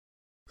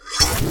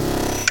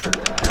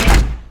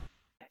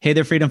Hey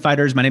there, freedom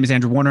fighters. My name is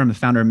Andrew Warner. I'm the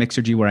founder of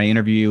Mixergy, where I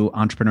interview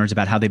entrepreneurs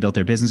about how they built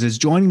their businesses.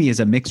 Joining me is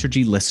a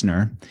Mixergy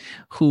listener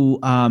who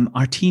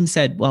our team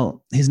said,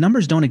 well, his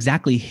numbers don't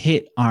exactly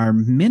hit our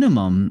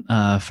minimum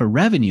for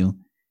revenue.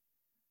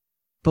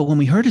 But when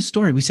we heard his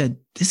story, we said,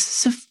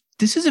 this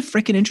is a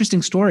freaking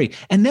interesting story.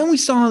 And then we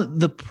saw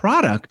the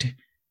product.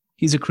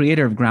 He's a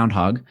creator of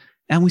Groundhog.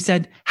 And we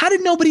said, how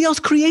did nobody else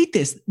create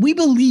this? We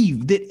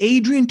believe that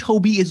Adrian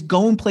Tobey is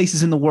going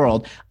places in the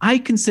world. I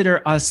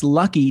consider us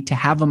lucky to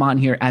have him on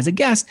here as a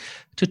guest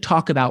to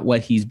talk about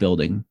what he's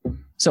building.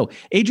 So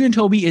Adrian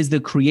Tobey is the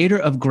creator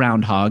of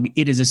Groundhog.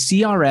 It is a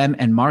CRM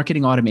and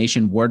marketing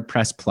automation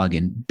WordPress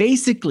plugin.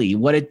 Basically,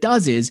 what it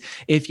does is,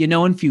 if you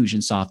know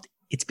Infusionsoft,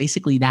 it's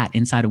basically that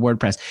inside of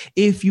WordPress.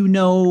 If you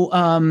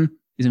know...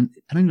 I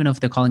don't even know if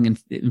they're calling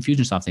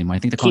Infusionsoft anymore. I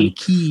think they're calling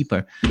Keep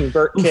or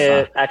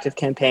ConvertKit,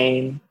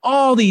 ActiveCampaign.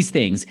 All these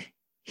things.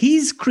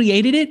 He's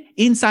created it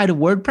inside of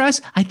WordPress.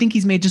 I think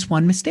he's made just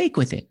one mistake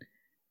with it.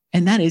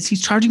 And that is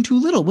he's charging too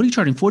little. What are you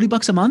charging?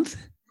 $40 a month?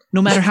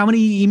 No matter how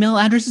many email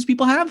addresses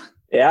people have?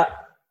 Yeah.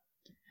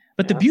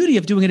 But the beauty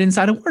of doing it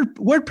inside of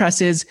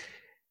WordPress is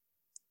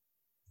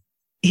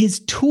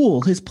his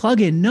tool, his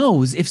plugin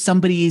knows if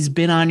somebody's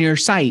been on your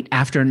site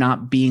after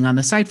not being on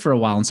the site for a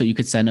while. And so you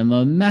could send them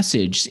a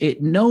message.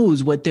 It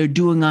knows what they're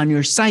doing on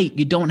your site.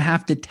 You don't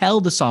have to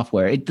tell the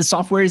software. The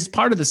software is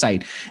part of the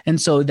site.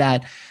 And so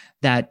that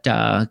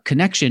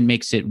connection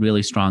makes it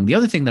really strong. The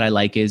other thing that I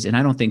like is, and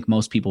I don't think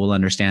most people will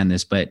understand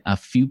this, but a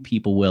few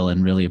people will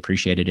and really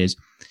appreciate it, is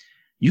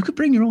you could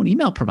bring your own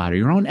email provider,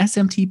 your own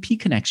SMTP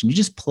connection. You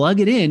just plug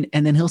it in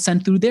and then he'll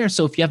send through there.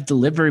 So if you have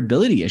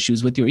deliverability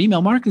issues with your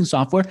email marketing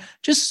software,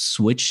 just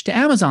switch to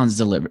Amazon's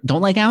deliver.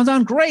 Don't like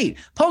Amazon? Great.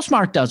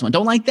 Postmark does one.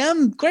 Don't like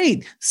them?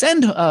 Great.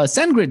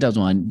 SendGrid does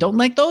one. Don't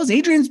like those?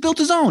 Adrian's built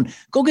his own.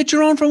 Go get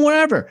your own from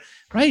wherever,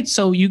 right?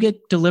 So you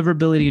get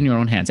deliverability in your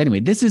own hands.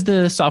 Anyway, this is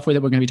the software that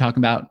we're going to be talking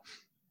about.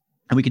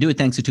 And we can do it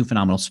thanks to two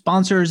phenomenal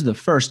sponsors. The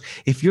first,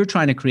 if you're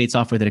trying to create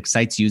software that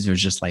excites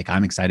users, just like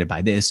I'm excited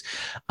by this,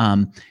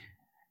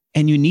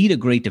 and you need a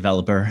great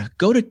developer,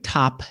 go to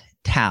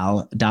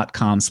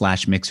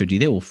toptal.com/Mixergy.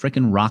 They will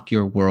freaking rock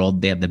your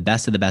world. They have the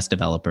best of the best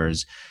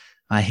developers.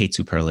 I hate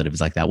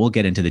superlatives like that. We'll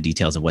get into the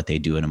details of what they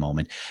do in a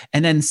moment.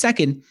 And then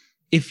second,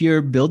 if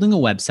you're building a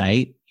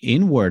website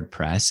in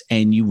WordPress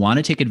and you want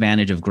to take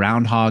advantage of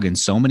Groundhog and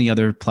so many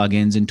other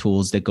plugins and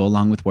tools that go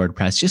along with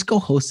WordPress, just go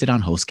host it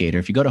on HostGator.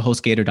 If you go to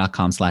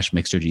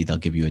hostgator.com/Mixergy, they'll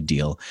give you a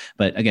deal.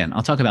 But again,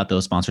 I'll talk about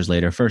those sponsors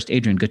later. First,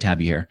 Adrian, good to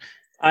have you here.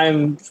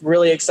 I'm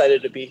really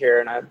excited to be here,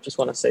 and I just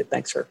want to say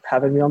thanks for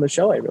having me on the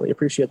show. I really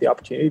appreciate the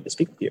opportunity to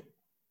speak with you.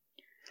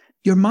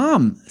 Your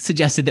mom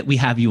suggested that we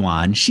have you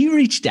on. She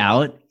reached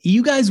out.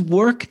 You guys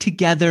work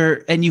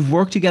together, and you've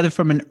worked together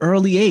from an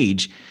early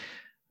age.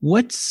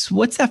 What's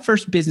that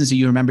first business that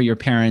you remember your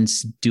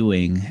parents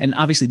doing? And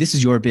obviously, this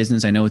is your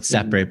business. I know it's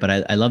separate, but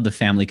I love the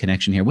family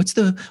connection here. What's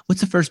the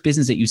first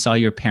business that you saw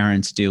your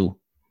parents do?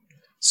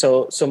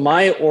 So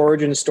my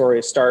origin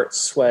story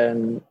starts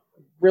when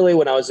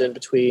I was in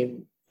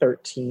between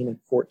 13 and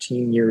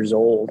 14 years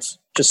old,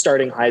 just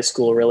starting high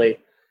school, really.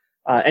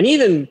 And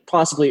even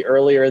possibly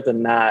earlier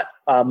than that,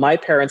 my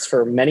parents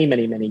for many,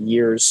 many, many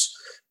years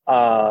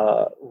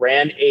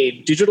ran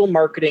a digital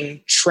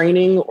marketing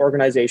training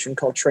organization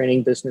called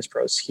Training Business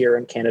Pros here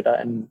in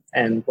Canada.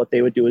 And what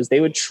they would do is they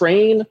would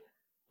train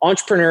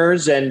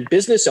entrepreneurs and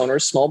business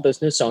owners, small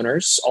business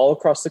owners all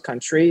across the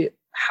country,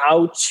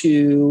 how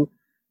to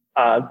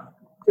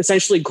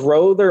essentially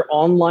grow their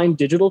online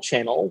digital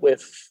channel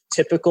with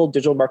typical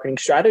digital marketing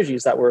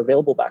strategies that were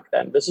available back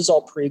then. This is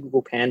all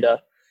pre-Google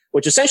Panda,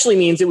 which essentially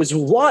means it was a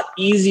lot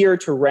easier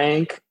to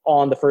rank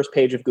on the first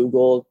page of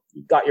Google.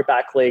 You got your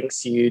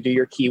backlinks, you do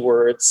your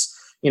keywords,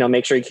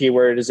 make sure your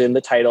keyword is in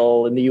the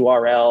title, in the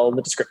URL, in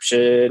the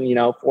description,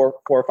 4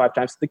 or 5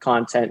 times the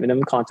content,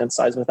 minimum content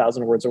size of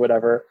 1,000 words or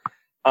whatever.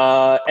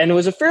 And it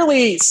was a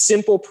fairly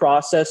simple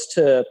process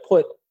to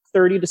put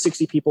 30 to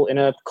 60 people in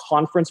a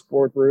conference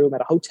boardroom at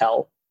a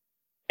hotel.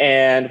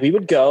 And we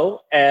would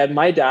go, and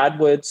my dad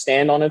would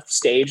stand on a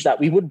stage that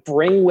we would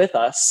bring with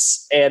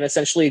us and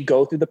essentially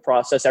go through the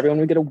process. Everyone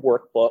would get a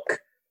workbook,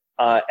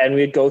 and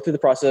we'd go through the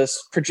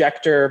process,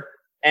 projector,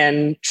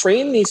 and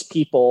train these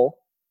people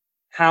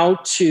how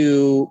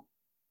to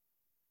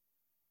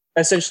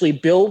essentially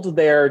build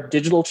their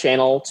digital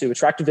channel to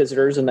attract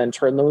visitors and then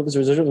turn those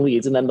visitors into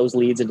leads, and then those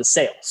leads into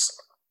sales.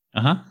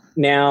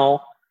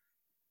 Now,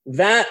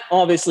 that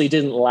obviously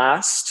didn't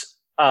last.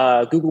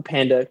 Google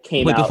Panda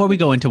came out. Before we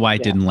go into why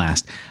it didn't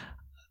last,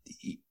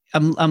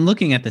 I'm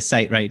looking at the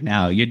site right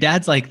now. Your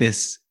dad's like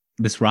this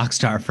rock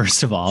star,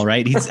 first of all,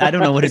 right? I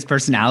don't know what his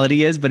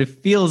personality is, but it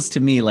feels to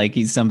me like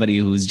he's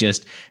somebody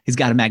he's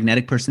got a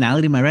magnetic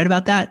personality. Am I right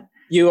about that?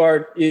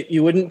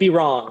 You wouldn't be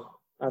wrong.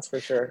 That's for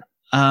sure.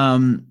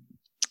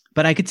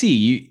 But I could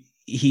see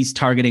he's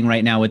targeting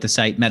right now with the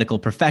site medical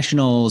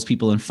professionals,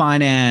 people in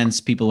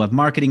finance, people who have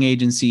marketing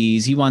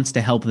agencies. He wants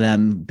to help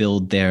them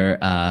build their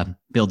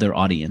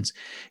audience.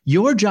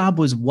 Your job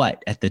was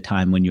what at the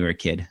time when you were a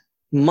kid?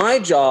 My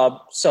job,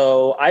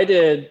 so I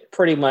did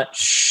pretty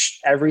much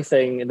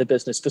everything in the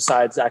business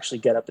besides actually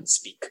get up and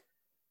speak.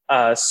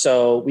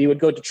 So we would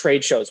go to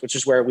trade shows, which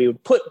is where we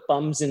would put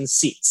bums in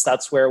seats.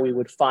 That's where we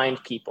would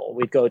find people.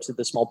 We'd go to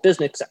the Small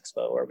Business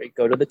Expo, or we'd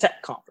go to the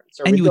tech conference.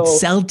 And you would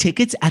sell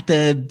tickets at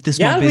the Small Business Expo?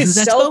 Yeah, we'd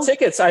sell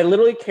tickets. I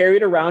literally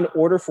carried around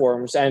order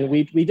forms, and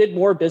we did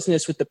more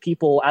business with the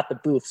people at the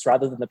booths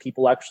rather than the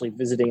people actually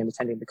visiting and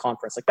attending the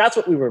conference. Like, that's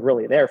what we were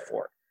really there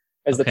for.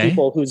 As the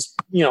people who's,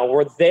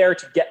 were there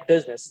to get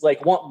business,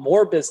 like, want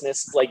more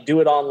business, like, do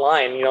it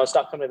online,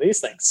 stop coming to these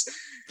things.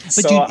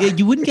 But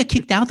you wouldn't get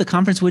kicked out. The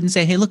conference wouldn't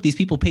say, hey, look, these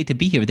people paid to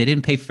be here. They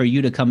didn't pay for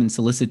you to come and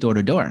solicit door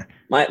to door.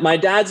 My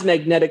dad's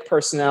magnetic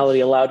personality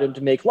allowed him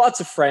to make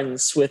lots of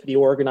friends with the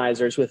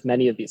organizers with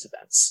many of these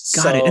events.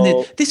 Got it. And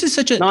then this is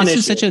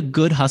such a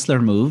good hustler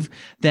move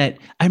that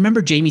I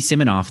remember Jamie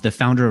Siminoff, the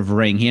founder of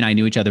Ring. He and I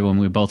knew each other when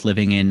we were both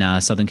living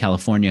in Southern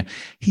California.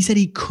 He said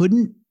he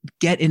couldn't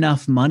get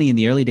enough money in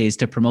the early days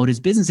to promote his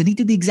business. And he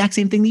did the exact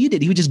same thing that you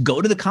did. He would just go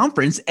to the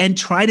conference and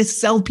try to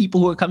sell people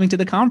who are coming to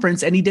the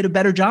conference. And he did a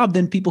better job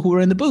than people who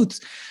were in the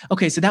booths.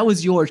 Okay. So that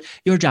was your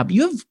job.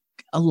 You have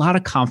a lot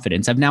of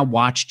confidence. I've now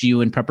watched you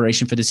in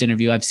preparation for this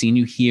interview. I've seen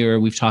you here.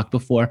 We've talked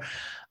before.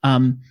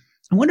 I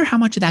wonder how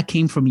much of that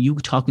came from you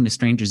talking to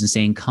strangers and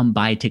saying, come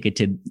buy a ticket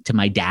to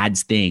my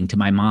dad's thing, to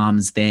my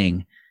mom's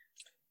thing.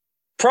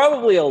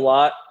 Probably a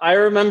lot. I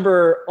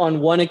remember on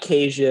one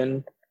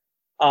occasion,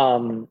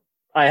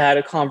 I had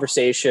a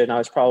conversation. I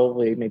was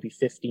probably maybe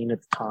 15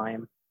 at the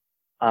time.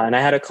 And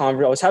I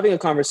was having a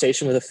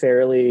conversation with a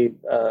fairly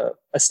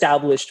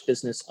established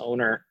business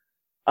owner.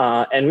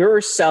 And we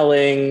were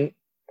selling,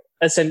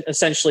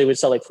 essentially we'd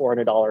sell like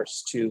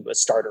 $400 to a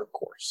starter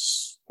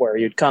course where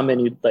you'd come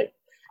and you'd like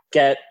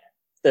get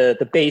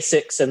the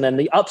basics. And then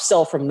the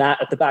upsell from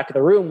that at the back of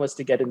the room was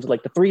to get into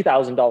like the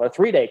 $3,000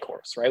 3-day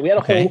course, right? We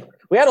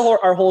had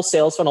our whole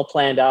sales funnel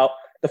planned out.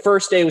 The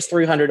first day was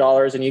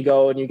 $300 and you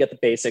go and you get the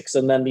basics.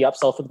 And then the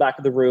upsell for the back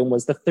of the room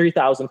was the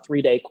 3,000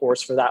 3-day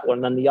course for that one.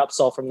 And then the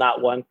upsell from that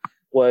one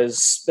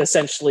was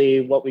essentially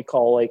what we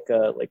call it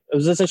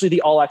was essentially the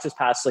all access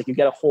pass. Like, you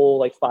get a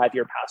whole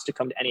 5-year pass to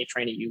come to any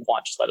training you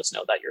want. Just let us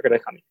know that you're going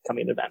to come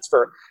in events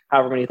for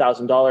however many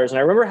 $1,000s. And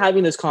I remember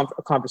having this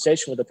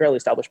conversation with a fairly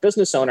established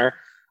business owner.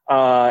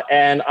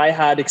 And I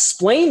had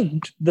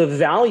explained the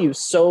value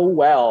so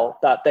well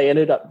that they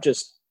ended up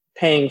just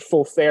paying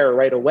full fare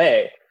right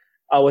away.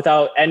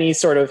 Without any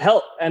sort of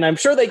help. And I'm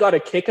sure they got a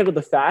kick out of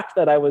the fact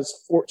that I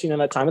was 14 at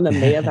that time and then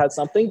may have had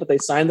something, but they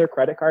signed their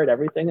credit card,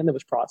 everything, and it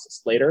was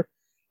processed later.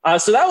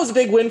 So that was a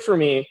big win for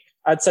me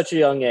at such a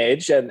young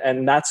age.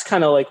 And that's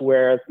kind of like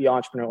where the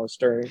entrepreneurial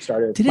story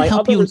started. Did it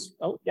help you?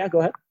 Oh, yeah, go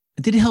ahead.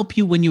 Did it help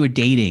you when you were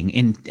dating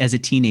and as a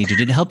teenager?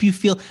 Did it help you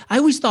feel? I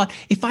always thought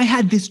if I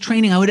had this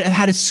training, I would have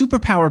had a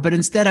superpower, but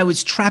instead I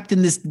was trapped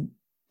in this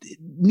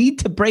need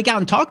to break out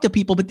and talk to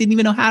people, but didn't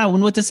even know how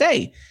and what to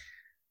say.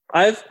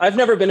 I've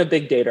never been a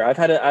big dater. I've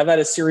had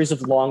a series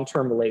of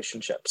long-term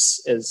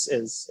relationships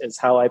is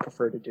how I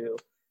prefer to do.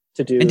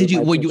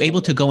 And were you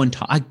able to go and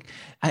talk?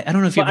 I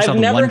don't know if you ever saw I've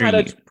never had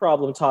a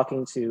problem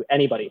talking to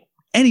anybody.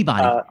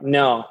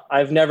 No,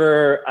 I've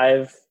never.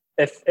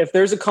 If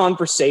there's a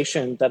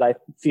conversation that I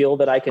feel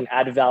that I can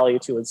add value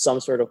to in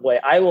some sort of way,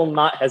 I will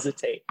not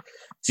hesitate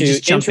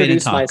to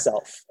introduce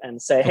myself and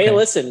say, hey,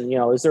 listen,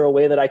 is there a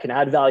way that I can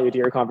add value to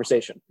your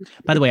conversation?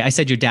 By the way, I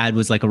said your dad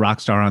was like a rock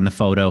star on the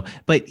photo,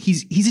 but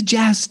he's a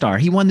jazz star.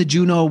 He won the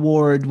Juno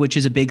Award, which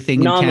is a big thing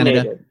in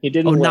Canada. He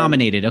didn't win.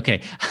 Nominated. Okay.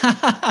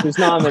 He was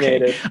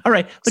nominated. Okay. All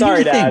right. But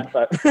sorry, Dad,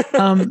 but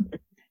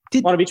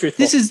want to be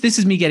truthful. This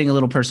is me getting a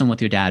little personal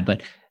with your dad,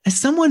 but as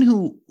someone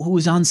who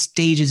was on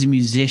stage as a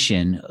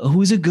musician,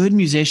 who's a good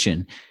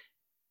musician,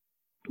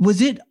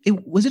 was it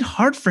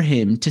hard for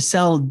him to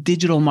sell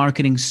digital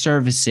marketing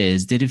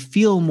services? Did it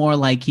feel more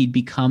like he'd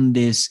become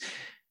this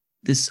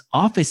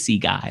office-y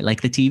guy,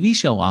 like the TV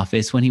show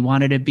Office, when he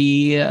wanted to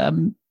be a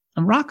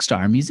rock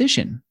star, a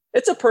musician?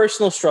 It's a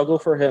personal struggle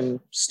for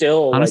him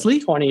still, honestly,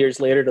 20 years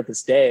later to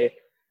this day.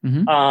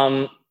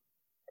 Mm-hmm.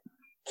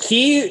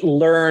 He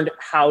learned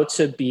how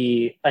to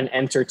be an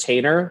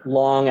entertainer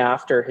long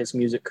after his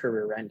music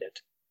career ended.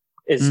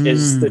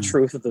 Is the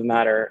truth of the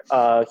matter.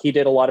 He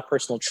did a lot of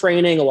personal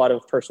training, a lot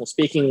of personal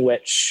speaking,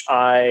 which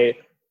I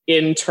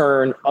in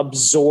turn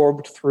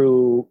absorbed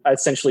through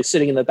essentially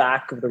sitting in the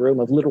back of the room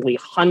of literally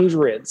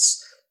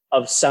hundreds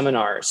of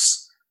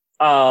seminars.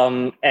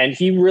 And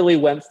he really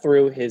went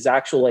through his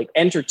actual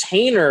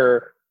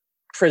entertainer,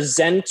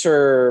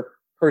 presenter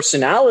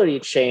personality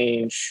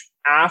change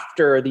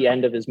after the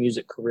end of his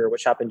music career,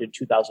 which happened in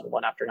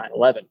 2001 after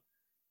 9/11.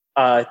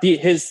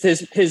 His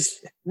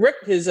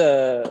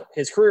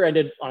career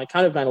ended on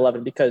account of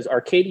 9/11 because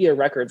Arcadia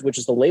Records, which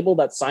is the label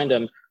that signed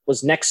him,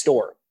 was next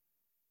door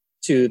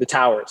to the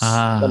towers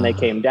when they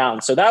came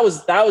down. So that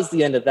was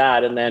the end of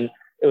that. And then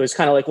it was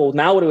kind of like, well,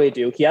 now what do we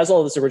do? He has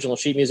all this original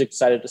sheet music,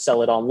 decided to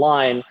sell it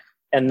online.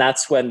 And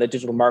that's when the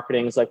digital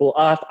marketing is like, well,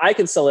 if I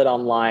can sell it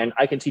online,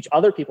 I can teach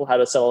other people how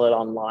to sell it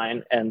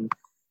online. And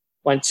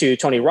went to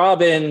Tony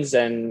Robbins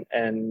and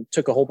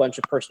took a whole bunch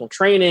of personal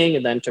training,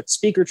 and then took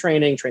speaker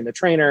training, trained the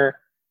trainer,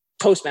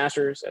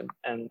 Toastmasters,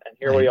 and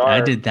here we are.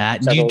 I did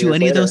that. Do you do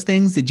any of those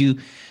things? Did you?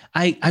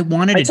 I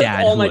wanted a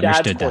dad who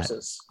understood that.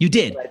 You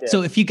did.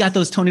 So if you got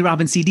those Tony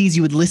Robbins CDs,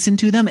 you would listen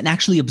to them and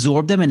actually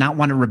absorb them and not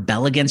want to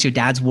rebel against your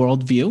dad's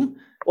worldview?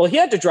 Well, he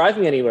had to drive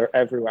me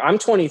everywhere. I'm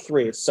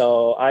 23.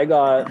 So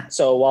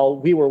while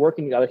we were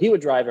working together, he would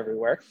drive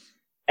everywhere.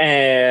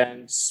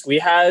 And we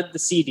had the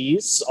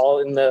CDs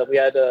we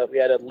had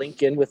a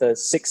Lincoln with a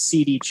 6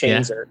 CD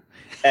changer. Yeah.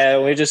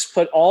 And we just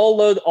put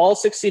all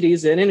 6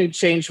 CDs in, and we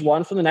changed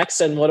one from the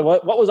next. And what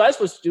was I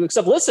supposed to do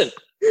except listen?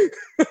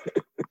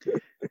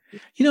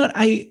 You know what?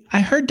 I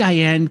heard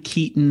Diane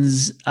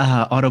Keaton's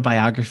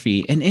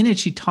autobiography, and in it,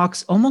 she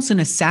talks almost in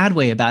a sad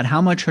way about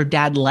how much her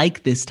dad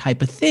liked this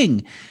type of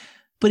thing.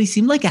 But he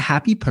seemed like a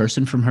happy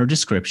person from her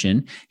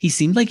description. He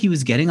seemed like he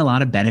was getting a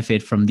lot of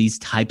benefit from these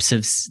types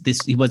of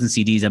this. He wasn't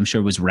CDs, I'm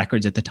sure it was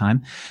records at the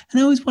time.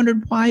 And I always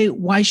wondered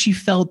why she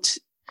felt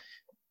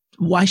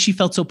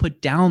so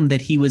put down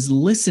that he was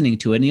listening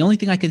to it. And the only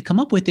thing I could come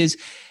up with is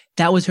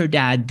that was her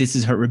dad. This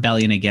is her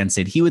rebellion against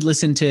it. He would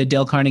listen to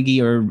Dale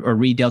Carnegie or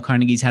read Dale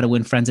Carnegie's How to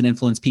Win Friends and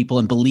Influence People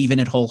and believe in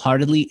it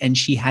wholeheartedly. And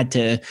she had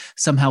to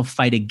somehow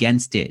fight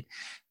against it.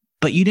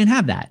 But you didn't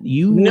have that.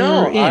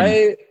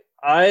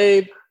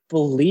 I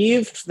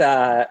believed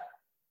that,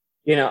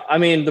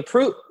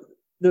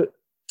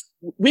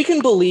 we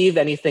can believe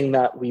anything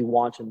that we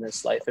want in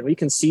this life, and we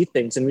can see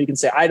things and we can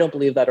say, I don't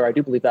believe that, or I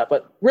do believe that.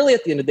 But really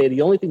at the end of the day,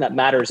 the only thing that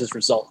matters is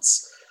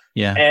results.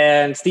 Yeah.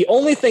 And the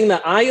only thing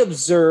that I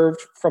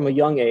observed from a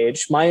young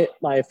age, my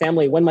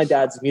family, when my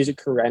dad's music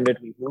career ended,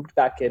 we moved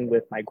back in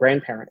with my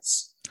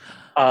grandparents.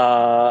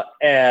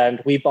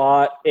 And we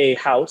bought a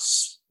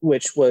house,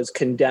 which was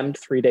condemned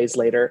 3 days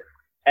later.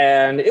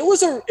 And it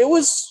was,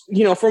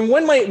 from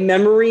when my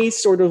memory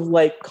sort of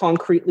like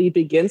concretely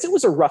begins, it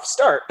was a rough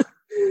start.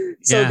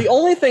 So the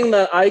only thing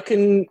that I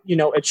can,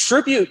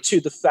 attribute to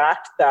the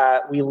fact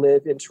that we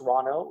live in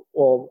Toronto,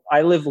 well,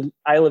 I live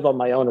on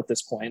my own at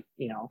this point,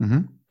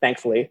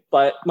 thankfully,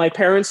 but my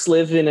parents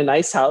live in a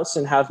nice house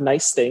and have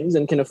nice things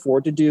and can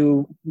afford to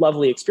do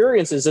lovely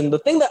experiences. And the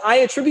thing that I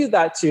attribute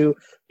that to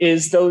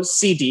is those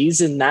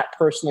CDs and that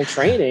personal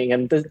training.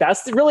 And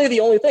that's really the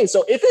only thing.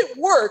 So if it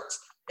worked,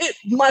 it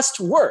must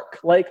work.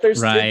 Like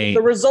the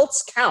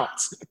results count.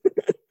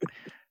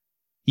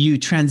 You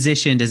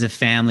transitioned as a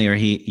family, or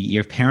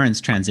your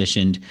parents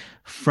transitioned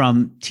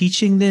from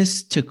teaching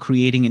this to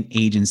creating an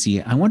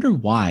agency. I wonder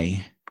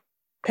why.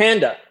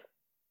 Panda.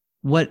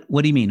 What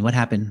do you mean? What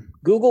happened?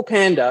 Google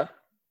Panda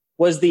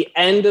was the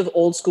end of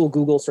old school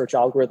Google search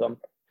algorithm.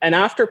 And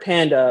after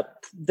Panda,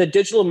 the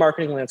digital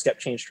marketing landscape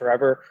changed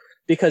forever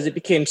because it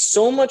became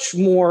so much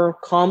more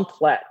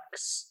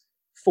complex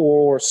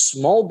for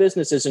small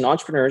businesses and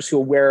entrepreneurs who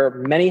wear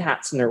many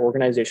hats in their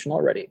organization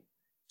already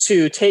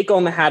to take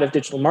on the hat of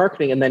digital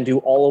marketing and then do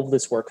all of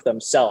this work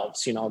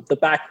themselves, the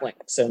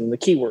backlinks and the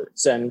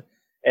keywords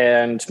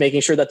and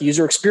making sure that the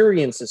user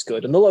experience is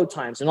good and the load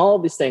times and all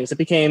of these things. It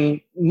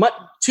became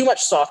too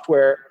much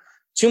software,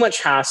 too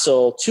much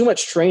hassle, too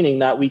much training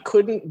that we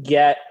couldn't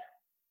get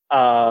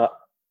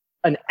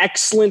an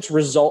excellent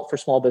result for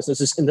small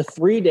businesses in the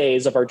 3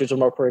 days of our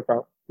digital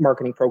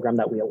marketing program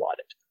that we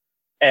allotted.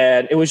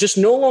 And it was just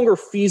no longer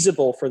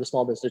feasible for the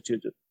small business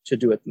to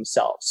do it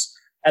themselves.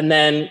 And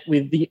then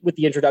with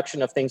the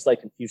introduction of things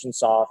like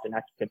Infusionsoft and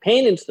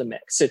ActiveCampaign into the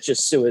mix, it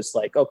was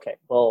like, okay,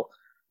 well,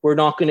 we're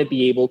not going to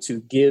be able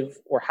to give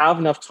or have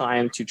enough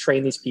time to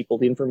train these people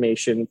the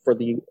information for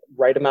the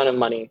right amount of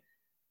money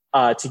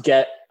to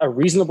get a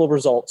reasonable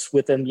result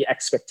within the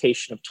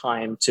expectation of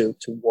time to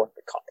warrant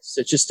the costs.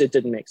 It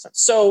didn't make sense.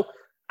 So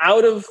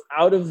out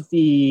of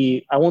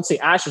the, I won't say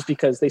ashes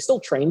because they still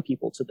train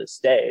people to this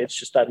day. It's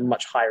just at a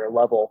much higher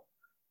level.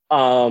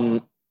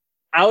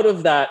 Out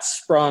of that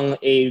sprung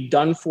a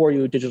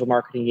done-for-you digital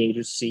marketing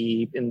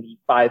agency in the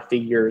 5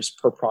 figures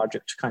per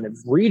project kind of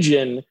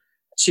region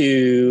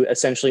to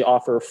essentially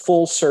offer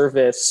full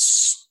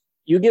service.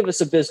 You give us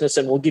a business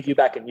and we'll give you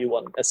back a new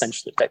one,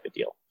 essentially type of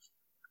deal.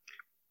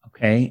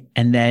 Okay.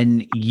 And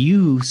then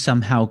you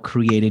somehow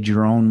created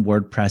your own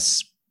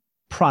WordPress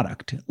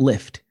product,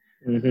 Lift.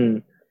 Mm-hmm.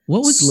 What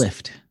was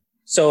Lift?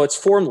 So it's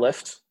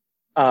FormLift.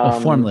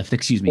 FormLift,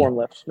 excuse me.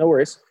 FormLift, no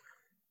worries.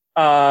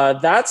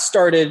 That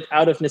started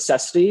out of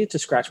necessity to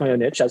scratch my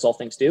own itch, as all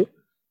things do.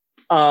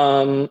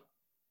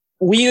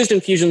 We used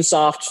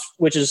Infusionsoft,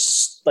 which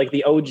is like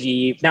the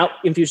OG, now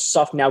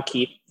Infusionsoft, now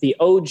Keap, the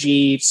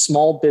OG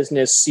small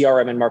business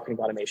CRM and marketing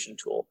automation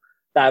tool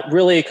that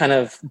really kind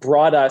of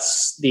brought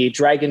us the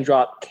drag and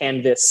drop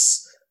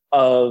canvas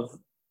of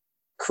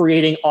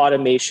creating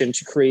automation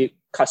to create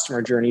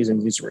customer journeys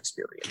and user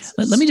experience.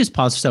 Let me just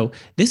pause. So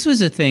this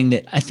was a thing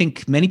that I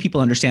think many people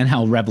understand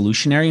how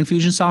revolutionary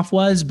Infusionsoft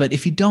was, but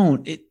if you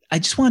don't, I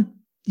just want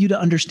you to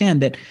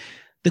understand that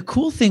the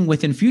cool thing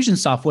with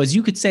Infusionsoft was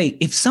you could say,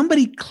 if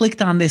somebody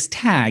clicked on this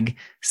tag,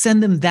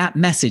 send them that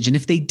message. And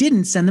if they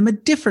didn't, send them a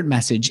different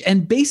message.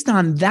 And based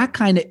on that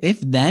kind of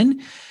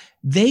if-then,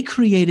 they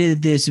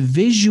created this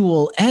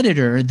visual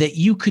editor that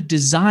you could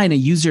design a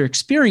user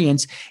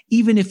experience,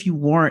 even if you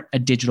weren't a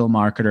digital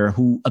marketer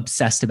who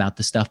obsessed about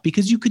the stuff,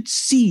 because you could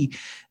see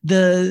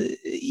the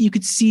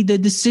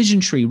decision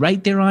tree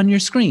right there on your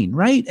screen,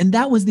 right? And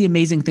that was the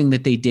amazing thing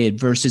that they did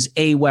versus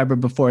Aweber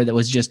before that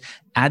was just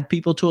add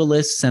people to a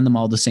list, send them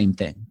all the same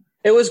thing.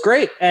 It was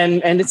great.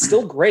 And it's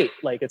still great.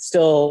 Like it's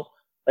still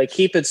like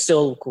Keep, it's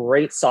still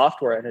great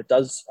software and it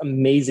does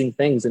amazing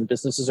things and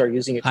businesses are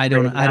using it. I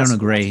don't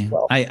agree.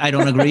 Well. I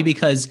don't agree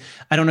because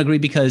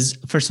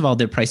first of all,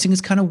 their pricing is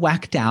kind of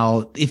whacked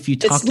out. If you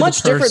talk to the person,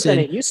 it's much different than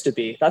it used to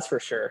be. That's for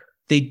sure.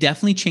 They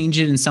definitely changed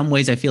it. In some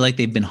ways, I feel like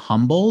they've been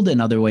humbled.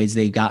 In other ways,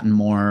 they've gotten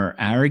more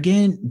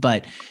arrogant.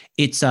 But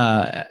it's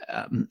the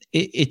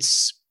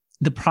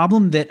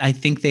problem that I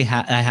think I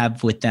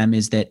have with them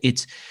is that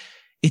it's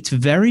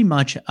very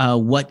much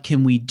what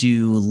can we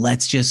do?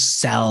 Let's just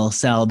sell.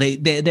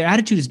 Their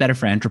attitude is better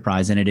for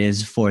enterprise than it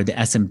is for the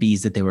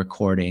SMBs that they were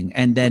courting,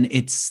 and then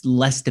it's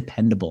less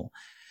dependable.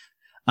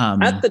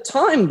 At the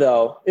time,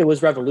 though, it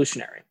was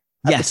revolutionary.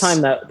 At the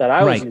time that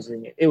I was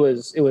using it, it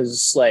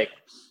was like,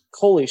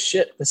 holy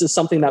shit, this is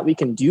something that we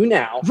can do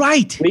now.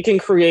 Right. We can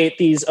create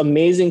these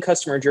amazing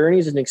customer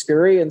journeys and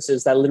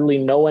experiences that literally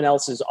no one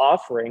else is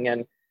offering.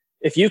 And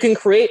if you can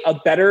create a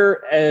better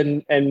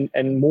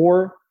and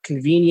more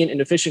convenient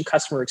and efficient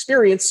customer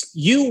experience,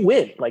 you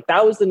win. Like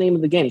that was the name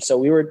of the game. So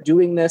we were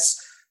doing this.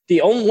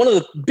 One of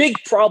the big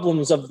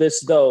problems of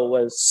this, though,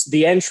 was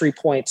the entry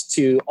point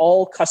to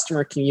all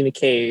customer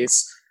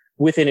communiques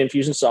within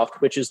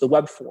Infusionsoft, which is the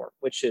web form,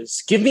 which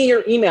is give me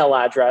your email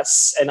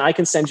address and I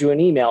can send you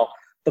an email.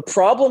 The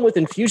problem with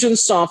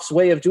Infusionsoft's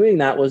way of doing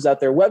that was that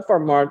their web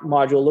form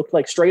module looked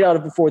like straight out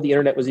of before the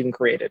internet was even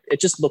created.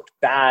 It just looked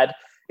bad.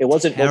 It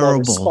wasn't mobile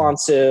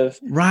responsive,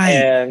 right?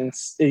 And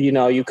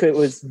it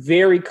was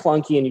very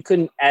clunky, and you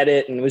couldn't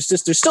edit, and it was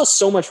just there's still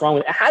so much wrong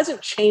with it. It hasn't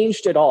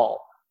changed at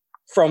all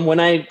from when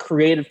I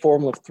created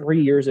Formula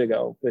 3 years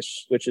ago,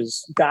 which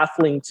is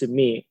baffling to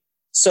me.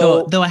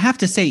 So, though I have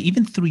to say,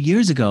 even 3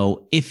 years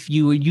ago, if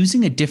you were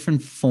using a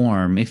different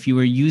form, if you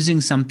were using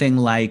something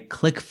like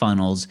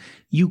ClickFunnels,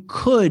 you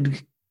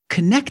could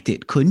connect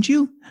it, couldn't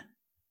you?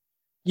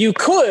 You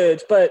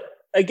could, but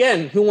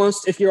again,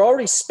 if you're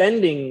already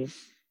spending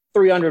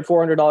 $300,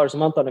 $400 a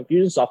month on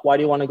Infusionsoft, why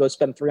do you want to go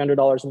spend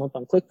 $300 a month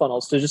on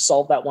ClickFunnels to just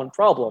solve that one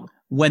problem?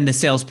 When the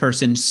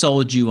salesperson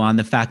sold you on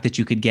the fact that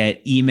you could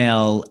get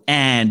email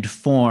and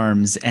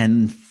forms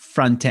and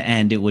front to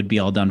end, it would be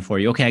all done for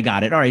you. Okay, I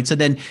got it. All right. So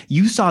then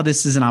you saw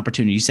this as an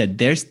opportunity. You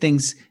said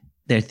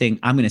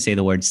I'm going to say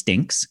the word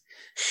stinks.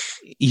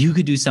 You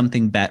could do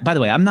something better. By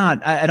the way,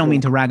 I don't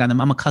mean to rag on them.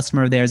 I'm a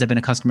customer of theirs. I've been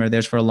a customer of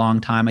theirs for a long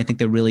time. I think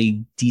they're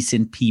really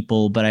decent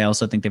people, but I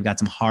also think they've got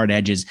some hard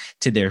edges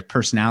to their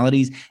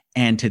personalities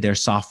and to their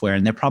software.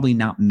 And they're probably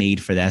not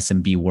made for the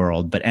SMB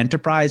world, but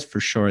enterprise, for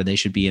sure, they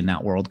should be in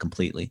that world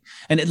completely.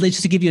 And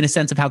just to give you a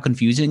sense of how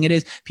confusing it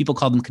is, people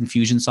call them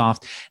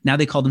Confusionsoft. Now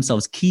they call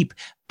themselves Keep,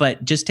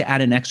 but just to add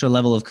an extra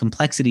level of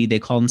complexity, they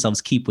call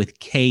themselves Keep with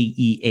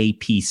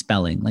KEAP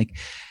spelling. Like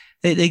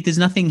there's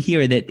nothing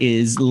here that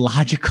is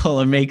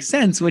logical or makes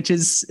sense, which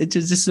is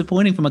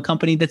disappointing from a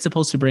company that's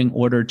supposed to bring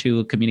order to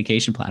a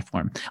communication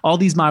platform. All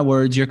these my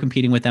words, you're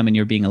competing with them and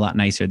you're being a lot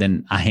nicer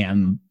than I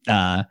am.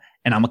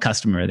 And I'm a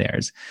customer of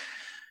theirs.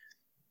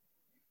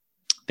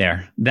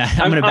 I'm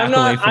going to back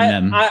away from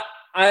them.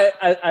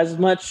 I as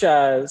much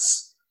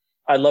as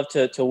I'd love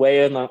to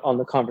weigh in on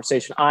the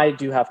conversation, I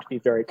do have to be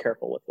very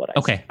careful with what I say.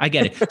 Okay, I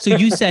get it. So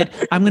you said,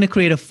 I'm going to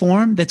create a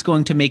form that's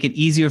going to make it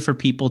easier for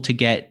people to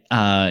get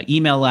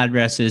email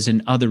addresses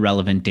and other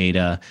relevant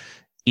data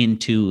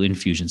into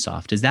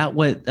Infusionsoft. Is that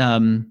what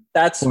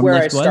that's where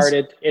I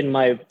started in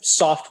my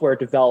software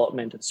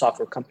development and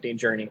software company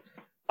journey.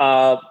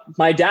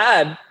 My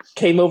dad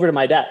came over to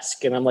my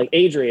desk and I'm like,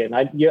 Adrian,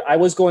 I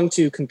was going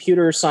to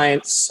computer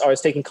science. I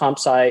was taking comp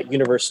sci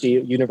University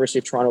of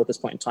Toronto at this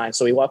point in time.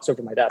 So he walks over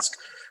to my desk,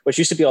 which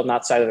used to be on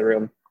that side of the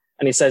room.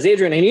 And he says,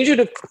 Adrian, I need you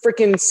to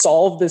freaking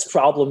solve this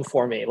problem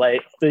for me.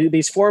 Like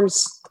these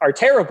forms are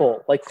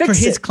terrible. Like fix it.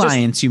 For his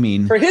clients, you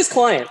mean? For his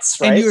clients,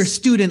 right? And you're a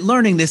student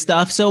learning this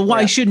stuff. So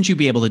why shouldn't you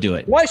be able to do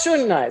it? Why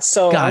shouldn't I?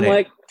 So I'm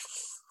like,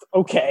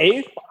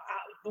 okay,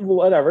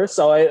 whatever.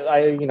 So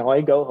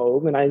I go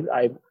home and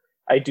I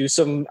do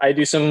some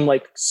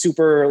like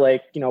super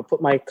like,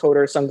 put my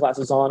coder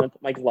sunglasses on and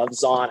put my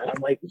gloves on and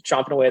I'm like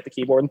chomping away at the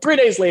keyboard. And 3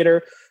 days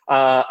later,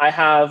 I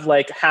have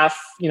like half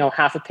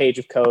a page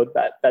of code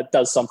that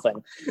does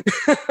something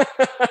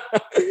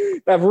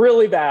that's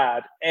really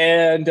bad.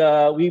 And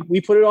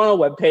we put it on a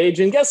web page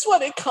and guess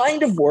what? It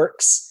kind of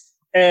works.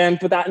 And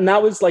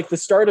that was like the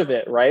start of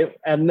it. Right.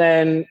 And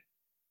then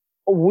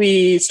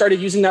we started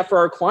using that for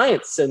our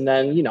clients. And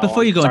then,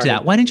 before you go into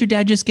that, why didn't your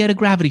dad just get a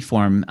Gravity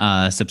Form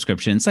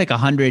subscription? It's like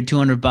 $100,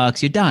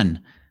 $200, you're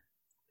done.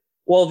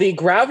 Well, the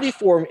Gravity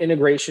Form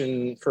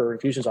integration for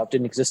Infusionsoft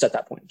didn't exist at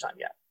that point in time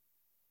yet.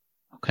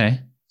 Okay.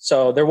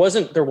 So there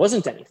wasn't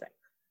anything.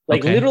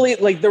 Like literally,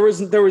 like there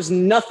was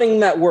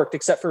nothing that worked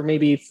except for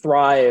maybe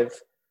Thrive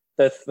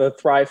the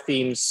Thrive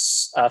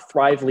Themes,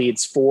 Thrive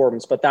Leads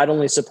forms, but that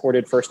only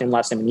supported first name,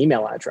 last name, and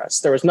email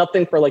address. There was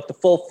nothing for like the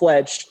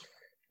full-fledged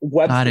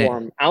web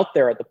form out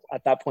there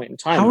at that point in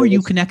time. How are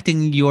you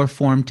connecting your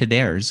form to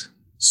theirs?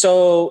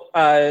 So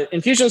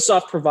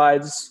Infusionsoft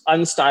provides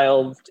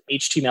unstyled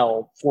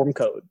HTML form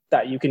code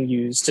that you can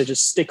use to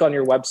just stick on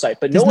your website,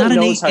 but no one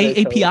knows how to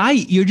code. API.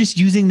 You're just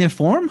using their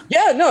form?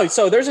 Yeah, no.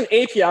 So there's an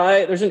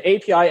API. There's an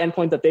API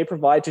endpoint that they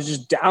provide to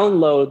just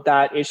download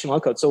that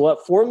HTML code. So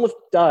what FormLift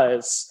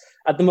does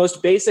at the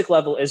most basic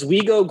level is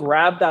we go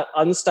grab that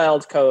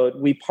unstyled code,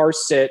 we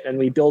parse it, and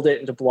we build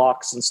it into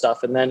blocks and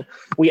stuff, and then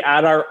we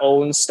add our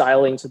own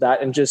styling to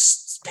that and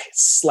just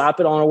slap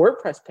it on a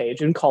WordPress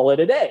page and call it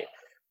a day.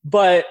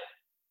 But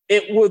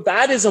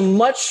that is a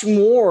much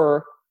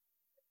more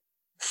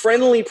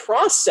friendly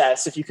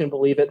process, if you can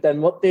believe it,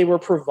 than what they were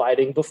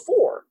providing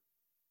before.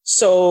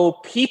 So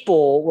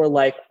people were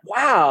like,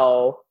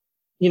 wow,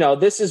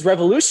 this is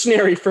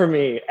revolutionary for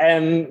me.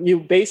 And you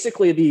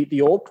basically,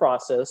 the old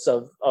process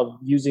of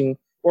using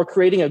or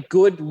creating a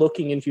good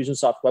looking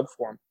Infusionsoft web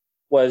form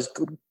was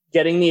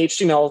getting the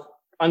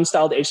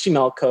unstyled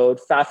HTML code,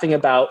 faffing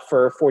about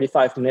for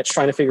 45 minutes,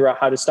 trying to figure out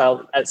how to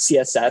style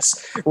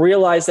CSS,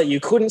 realize that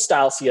you couldn't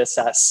style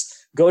CSS,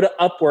 go to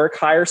Upwork,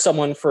 hire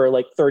someone for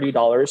like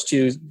 $30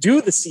 to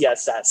do the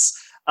CSS,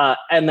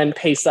 and then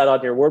paste that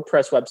on your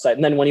WordPress website.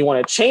 And then when you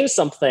want to change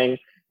something,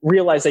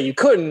 realize that you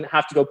couldn't,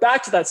 have to go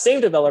back to that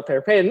same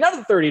developer, pay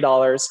another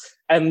 $30,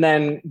 and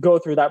then go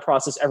through that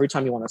process every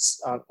time you want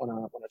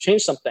to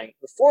change something.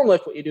 With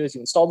FormLift, what you do is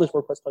you install this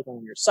WordPress plugin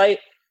on your site,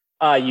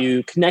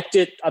 you connect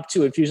it up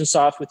to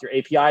Infusionsoft with your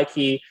API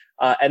key,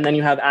 and then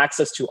you have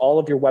access to all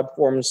of your web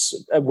forms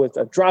with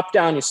a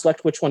drop-down. You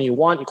select which one you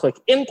want, you click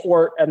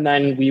import, and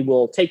then we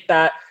will take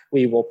that,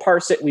 we will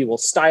parse it, we will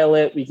style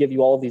it, we give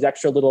you all of these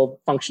extra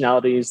little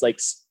functionalities like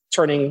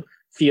turning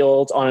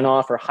fields on and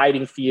off, or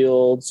hiding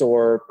fields,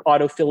 or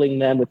auto-filling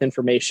them with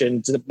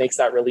information. It makes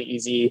that really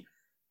easy.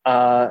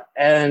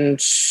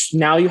 And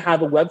now you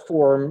have a web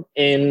form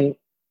in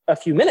a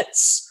few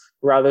minutes,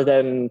 rather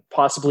than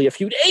possibly a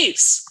few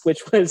days,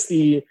 which was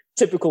the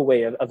typical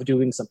way of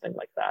doing something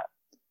like that.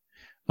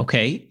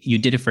 Okay, you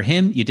did it for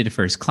him, you did it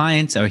for his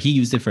clients, or he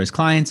used it for his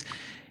clients.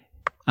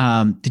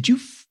 How'd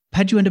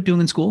you end up doing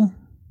in school?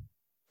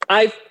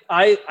 I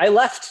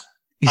left.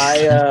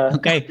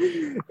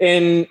 Okay.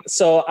 And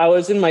so I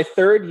was in my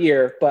third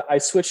year, but I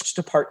switched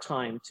to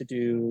part-time to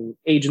do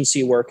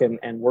agency work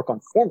and work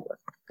on FormLift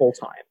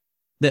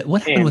full-time.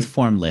 What happened with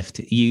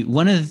FormLift?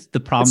 One of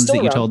the problems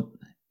that you told...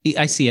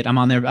 I see it. I'm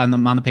on there.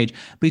 I'm on the page.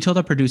 But you told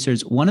our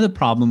producers one of the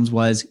problems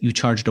was you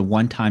charged a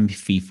one-time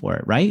fee for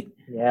it, right?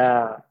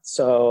 Yeah.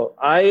 So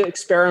I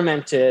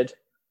experimented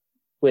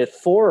with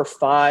 4 or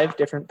 5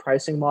 different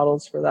pricing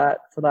models for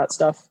that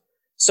stuff.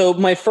 So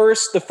the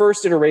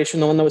first iteration,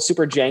 the one that was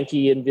super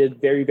janky and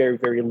did very, very,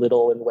 very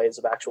little in ways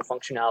of actual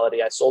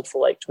functionality, I sold for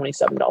like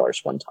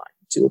 $27 one time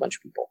to a bunch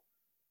of people.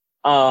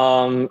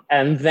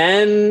 And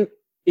then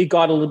it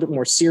got a little bit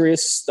more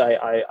serious.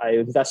 I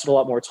invested a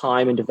lot more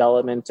time in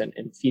development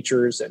and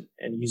features and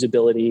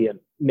usability and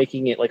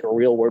making it like a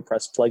real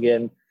WordPress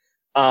plugin.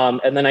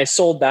 And then I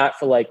sold that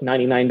for like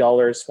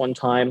 $99 one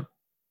time.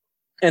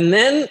 And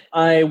then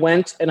I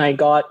went and I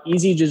got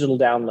Easy Digital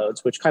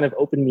Downloads, which kind of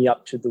opened me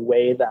up to the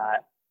way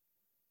that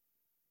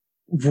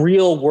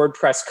real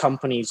WordPress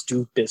companies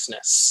do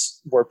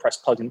business, WordPress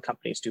plugin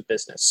companies do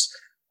business.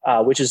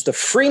 Which is the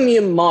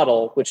freemium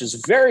model, which is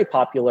very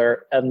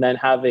popular, and then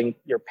having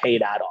your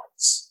paid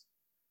add-ons.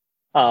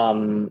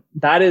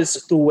 That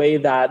is the way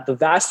that the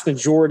vast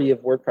majority of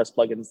WordPress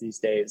plugins these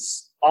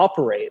days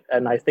operate.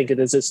 And I think it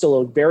is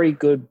still a very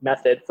good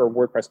method for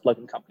WordPress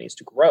plugin companies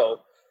to grow.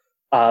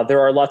 There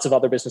are lots of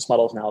other business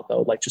models now,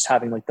 though, like just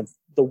having like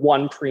the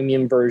one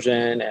premium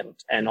version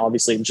and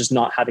obviously just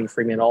not having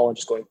freemium at all and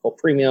just going full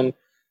premium.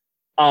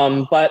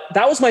 But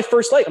that was my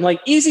first light. I'm like,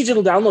 Easy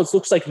Digital Downloads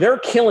looks like they're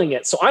killing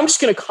it. So I'm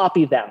just going to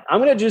copy them. I'm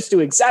going to just do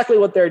exactly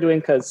what they're doing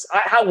because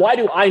why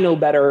do I know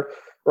better,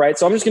 right?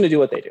 So I'm just going to do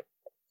what they do.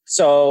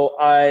 So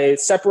I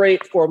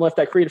separate FormLift.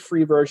 I create a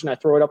free version. I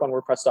throw it up on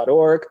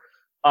WordPress.org.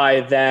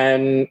 I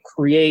then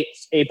create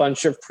a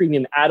bunch of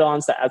premium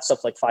add-ons that add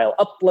stuff like file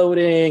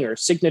uploading or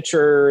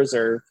signatures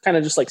or kind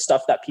of just like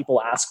stuff that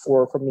people ask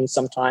for from me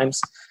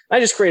sometimes. I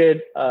just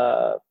created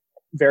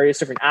various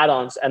different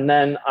add-ons. And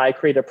then I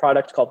created a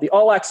product called the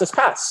All Access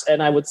Pass.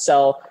 And I would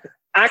sell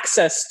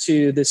access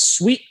to this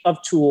suite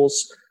of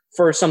tools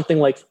for something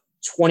like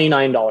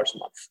 $29 a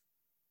month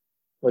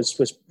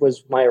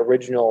was my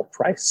original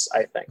price,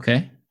 I think.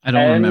 Okay. I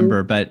don't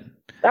remember, but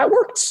that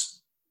worked.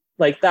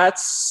 Like that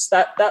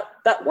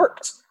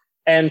worked.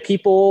 And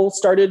people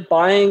started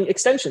buying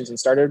extensions and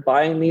started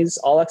buying these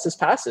All Access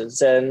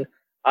Passes. And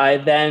I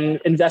then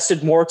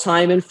invested more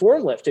time in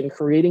FormLift and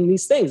creating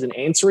these things and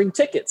answering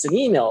tickets and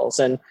emails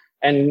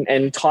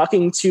and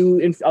talking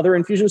to other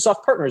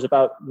Infusionsoft partners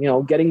about,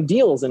 getting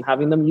deals and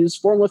having them use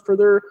FormLift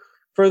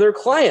for their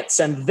clients.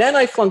 And then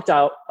I flunked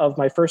out of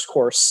my first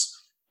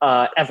course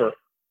ever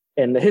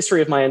in the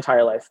history of my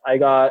entire life. I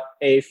got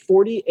a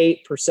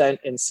 48%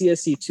 in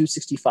CSE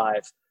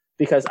 265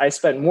 because I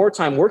spent more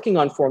time working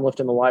on Formlift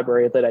in the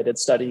library than I did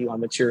studying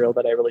on material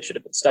that I really should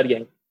have been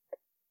studying.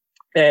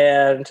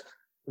 And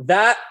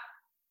that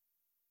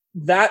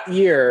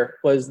year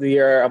was the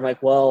year I'm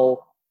like,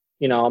 well,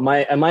 am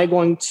I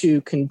going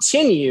to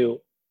continue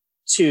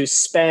to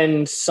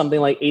spend something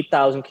like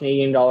 8,000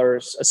 Canadian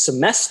dollars a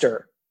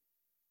semester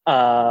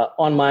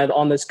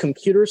on this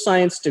computer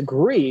science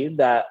degree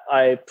that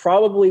I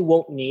probably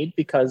won't need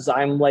because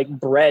I'm like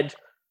bred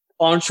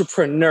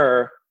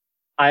entrepreneur.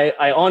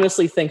 I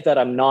honestly think that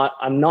I'm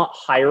not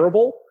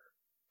hireable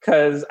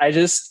because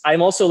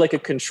I'm also like a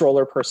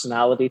controller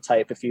personality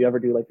type. If you ever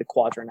do like the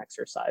quadrant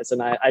exercise,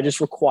 and I just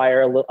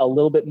require a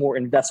little bit more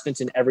investment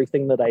in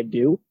everything that I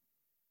do.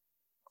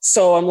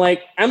 So I'm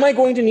like, am I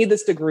going to need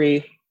this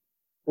degree?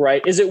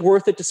 Right? Is it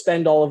worth it to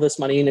spend all of this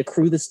money and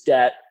accrue this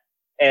debt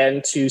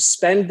and to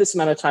spend this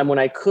amount of time when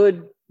I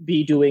could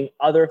be doing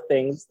other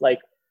things like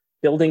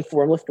building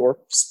Formlift or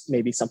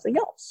maybe something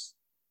else?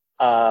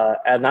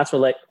 And that's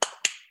what, like,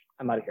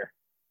 I'm out of here.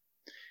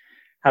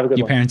 Have a good one.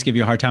 Your parents give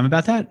you a hard time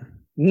about that?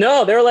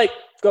 No, they're like,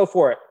 go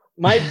for it.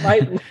 My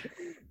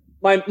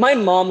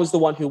mom was the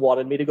one who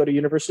wanted me to go to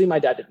university. My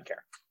dad didn't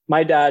care.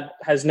 My dad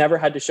has never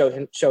had to show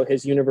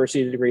his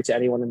university degree to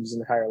anyone in his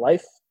entire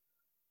life.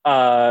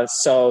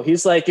 So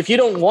he's like, if you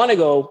don't want to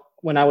go,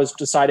 when I was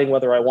deciding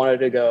whether I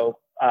wanted to go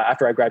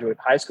after I graduated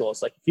high school,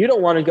 it's like, if you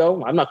don't want to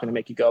go, I'm not going to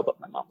make you go.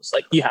 But my mom was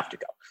like, you have to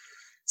go.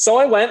 So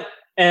I went.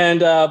 And,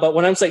 but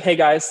when I was like, hey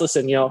guys,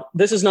 listen,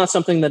 this is not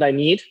something that I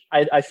need.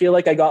 I feel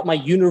like I got my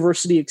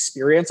university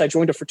experience. I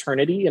joined a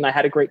fraternity and I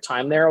had a great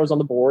time there. I was on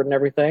the board and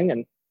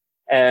everything.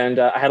 And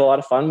I had a lot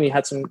of fun. We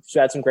had some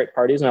great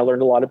parties and I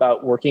learned a lot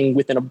about working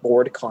within a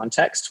board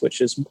context, which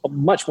is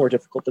much more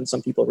difficult than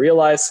some people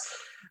realize.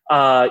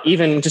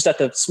 Even just at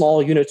the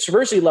small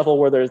university level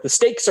where the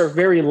stakes are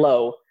very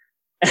low.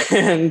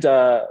 And,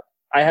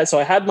 I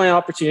had my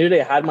opportunity,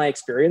 I had my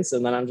experience,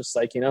 and then I'm just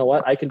like, you know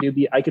what, I could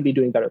be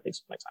doing better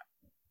things with my time.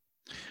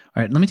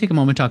 All right, let me take a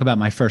moment to talk about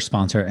my first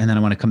sponsor, and then I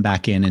want to come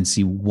back in and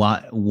see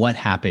what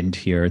happened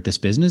here at this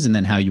business, and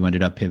then how you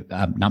ended up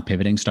not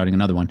pivoting, starting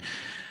another one.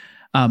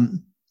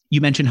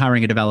 You mentioned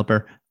hiring a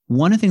developer.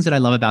 One of the things that I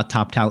love about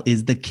TopTal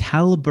is the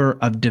caliber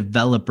of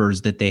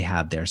developers that they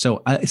have there.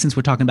 So since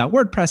we're talking about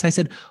WordPress, I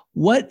said,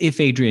 what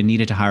if Adrian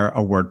needed to hire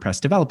a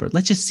WordPress developer?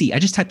 Let's just see. I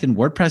just typed in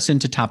WordPress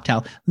into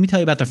TopTal. Let me tell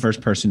you about the first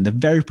person, the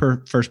very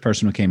first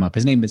person who came up.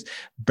 His name is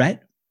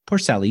Brett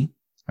Porcelli,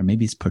 or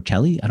maybe it's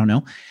Porcelli. I don't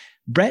know.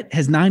 Brett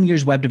has 9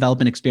 years web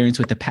development experience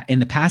in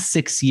the past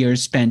 6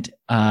 years spent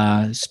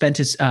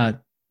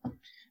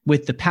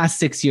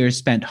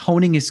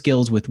honing his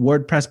skills with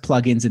WordPress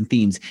plugins and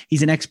themes.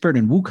 He's an expert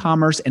in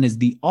WooCommerce and is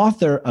the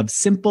author of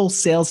Simple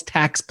Sales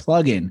Tax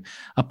Plugin,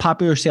 a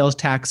popular sales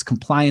tax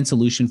compliance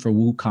solution for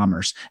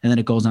WooCommerce. And then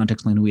it goes on to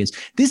explain who he is.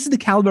 This is the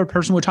caliber of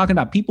person we're talking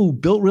about. People who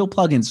built real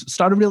plugins,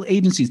 started real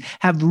agencies,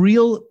 have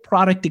real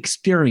product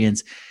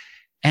experience,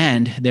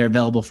 and they're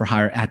available for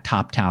hire at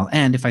TopTal.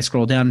 And if I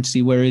scroll down and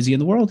see where is he in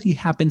the world, he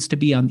happens to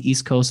be on the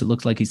East Coast. It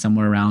looks like he's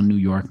somewhere around New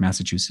York,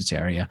 Massachusetts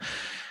area.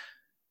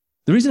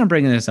 The reason I'm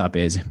bringing this up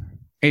is,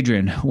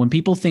 Adrian, when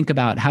people think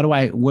about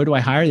where do I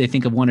hire, they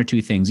think of one or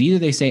two things. Either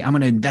they say, I'm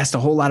going to invest a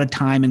whole lot of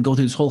time and go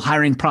through this whole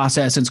hiring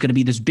process, and it's going to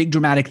be this big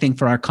dramatic thing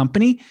for our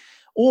company.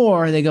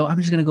 Or they go, I'm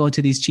just going to go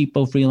to these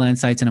cheapo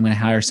freelance sites and I'm going to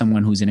hire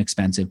someone who's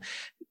inexpensive.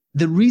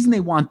 The reason they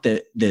want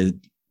the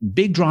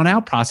big drawn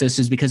out process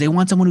is because they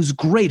want someone who's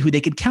great, who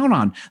they could count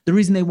on. The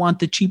reason they want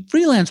the cheap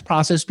freelance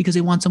process is because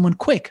they want someone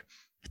quick.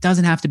 It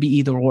doesn't have to be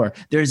either or.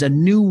 There's a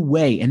new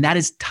way, and that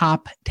is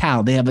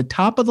TopTal. They have a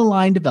top of the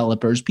line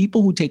developers,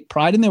 people who take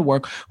pride in their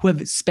work, who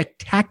have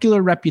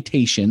spectacular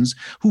reputations,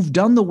 who've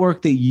done the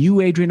work that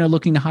you, Adrian, are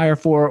looking to hire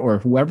for, or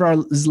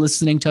whoever is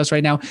listening to us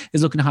right now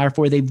is looking to hire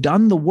for. They've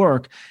done the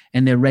work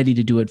and they're ready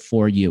to do it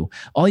for you.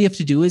 All you have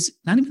to do is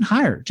not even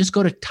hire. Just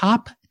go to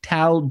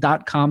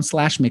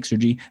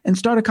TopTal.com/Mixergy and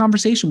start a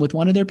conversation with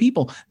one of their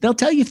people. They'll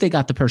tell you if they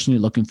got the person you're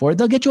looking for.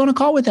 They'll get you on a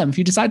call with them. If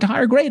you decide to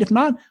hire, great. If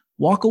not,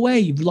 walk away.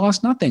 You've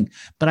lost nothing.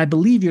 But I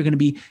believe you're going to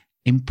be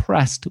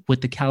impressed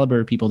with the caliber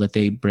of people that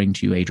they bring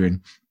to you,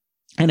 Adrian.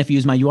 And if you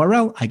use my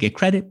URL, I get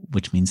credit,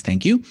 which means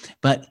thank you.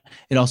 But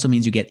it also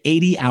means you get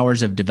 80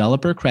 hours of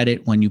developer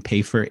credit when you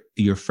pay for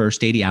your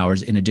first 80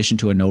 hours, in addition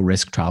to a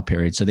no-risk trial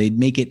period. So they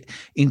make it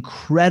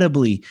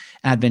incredibly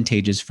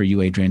advantageous for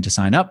you, Adrian, to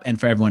sign up, and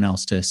for everyone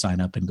else to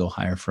sign up and go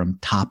hire from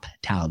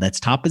TopTal.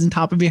 That's top as in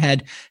top of your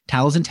head.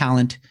 Tal is in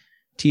talent.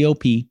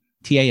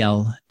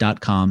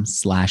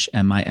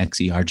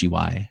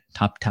 TopTal.com/MIXERGY.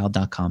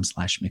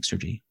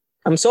 TopTal.com/Mixergy.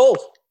 I'm sold.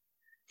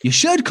 You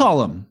should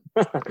call them.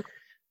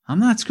 I'm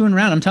not screwing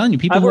around. I'm telling you,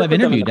 people who I've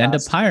interviewed end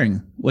up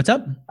hiring. What's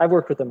up? I've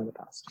worked with them in the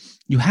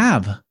past. You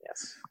have?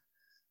 Yes.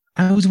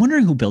 I was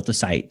wondering who built the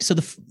site. So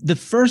the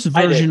first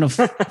version of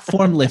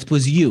Formlift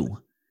was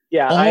you.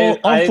 Yeah.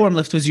 All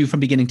Formlift was you from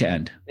beginning to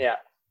end. Yeah.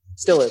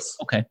 Still is.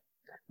 Okay.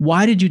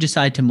 Why did you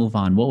decide to move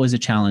on? What was a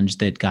challenge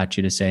that got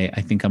you to say,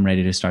 I think I'm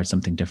ready to start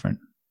something different?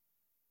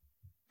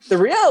 The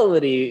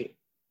reality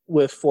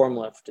with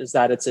Formlift is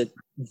that it's a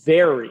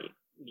very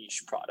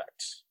niche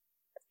product.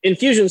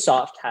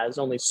 Infusionsoft has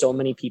only so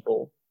many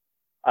people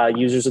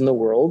users in the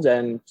world.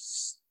 And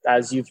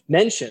as you've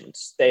mentioned,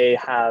 they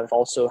have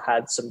also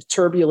had some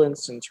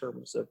turbulence in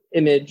terms of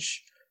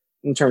image,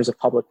 in terms of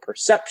public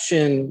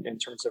perception, in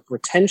terms of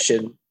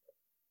retention,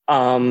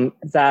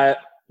 that,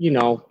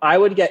 I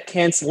would get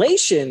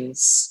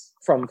cancellations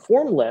from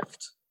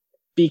FormLift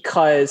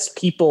because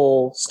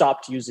people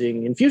stopped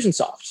using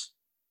Infusionsoft.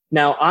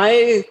 Now,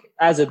 I,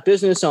 as a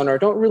business owner,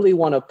 don't really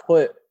want to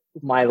put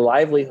my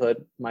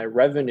livelihood, my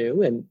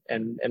revenue,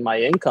 and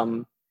my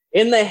income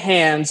in the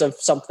hands of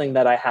something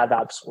that I have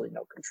absolutely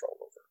no control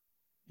over.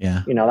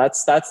 Yeah.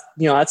 That's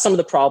some of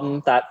the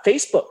problem that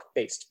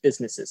Facebook-based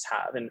businesses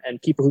have,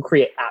 and people who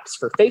create apps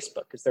for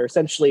Facebook, is they're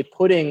essentially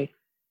putting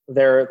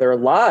their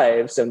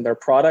lives and their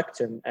product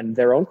and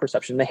their own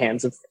perception in the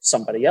hands of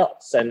somebody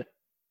else. And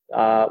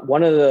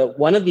one of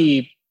the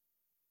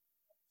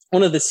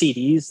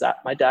CDs that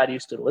my dad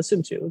used to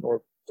listen to,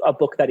 or a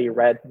book that he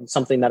read, and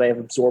something that I have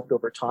absorbed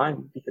over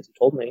time because he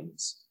told me,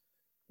 is,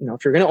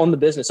 if you're going to own the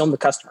business, own the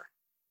customer.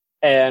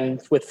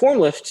 And with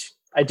FormLift,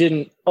 I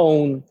didn't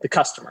own the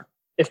customer.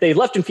 If they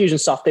left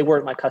Infusionsoft, they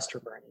weren't my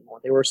customer anymore.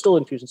 They were still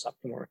Infusionsoft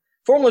anymore.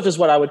 FormLift is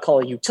what I would call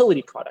a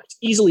utility product,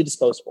 easily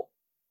disposable,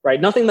 right?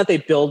 Nothing that they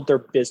build their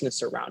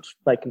business around,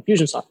 like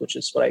Infusionsoft, which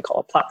is what I call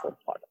a platform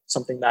product,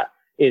 something that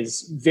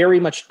is very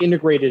much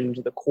integrated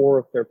into the core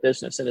of their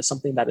business and is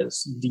something that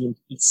is deemed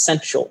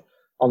essential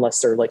unless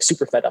they're like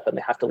super fed up and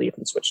they have to leave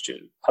and switch to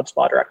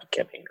HubSpot or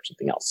ActiveCampaign or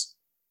something else.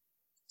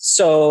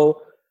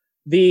 So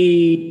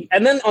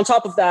and then on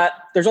top of that,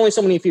 there's only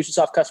so many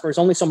Infusionsoft customers,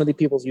 only so many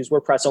people use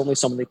WordPress, only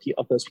so many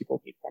of those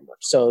people need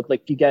FormWorks. So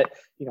like you get,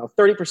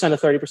 30%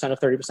 of 30% of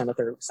 30% of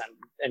 30%,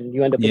 and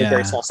you end up with a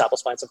very small sample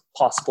size of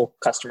possible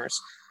customers.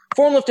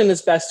 FormLift in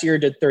its best year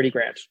did 30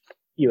 grand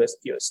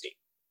USD.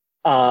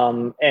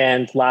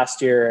 And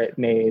last year it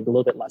made a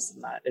little bit less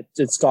than that.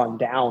 It's gone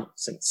down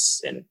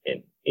since in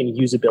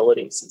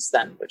usability since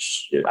then,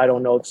 which I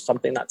don't know if it's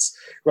something that's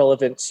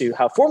relevant to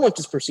how FormLift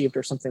is perceived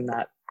or something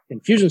that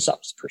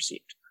Infusionsoft is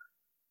perceived.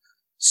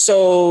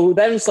 So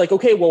then it's like,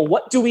 okay, well,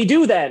 what do we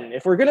do then?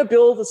 If we're going to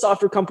build a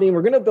software company,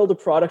 we're going to build a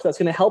product that's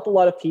going to help a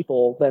lot of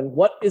people, then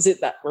what is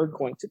it that we're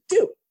going to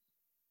do?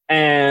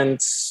 And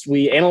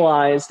we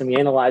analyzed and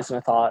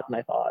I thought,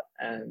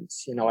 and,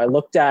 I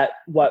looked at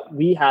what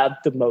we had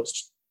the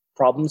most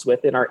problems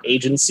with in our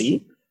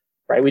agency,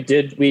 right? We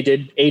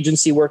did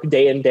agency work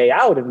day in, day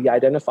out, and we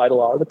identified a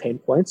lot of the pain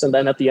points. And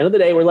then at the end of the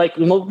day, we're like,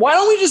 well, why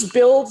don't we just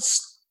build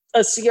a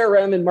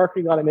CRM and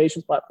marketing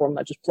automation platform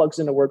that just plugs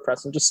into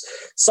WordPress and just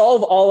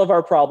solve all of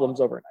our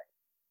problems overnight?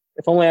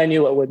 If only I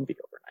knew it wouldn't be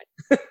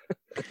overnight.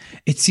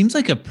 It seems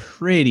like a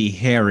pretty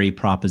hairy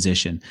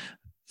proposition.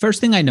 First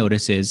thing I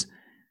notice is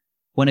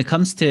when it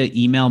comes to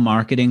email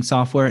marketing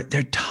software, there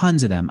are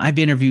tons of them. I've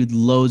interviewed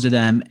loads of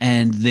them,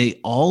 and they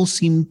all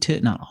seem to,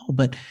 not all,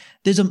 but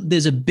there's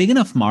a big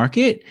enough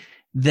market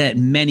that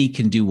many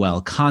can do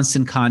well.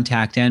 Constant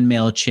Contact and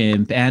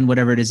MailChimp and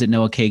whatever it is that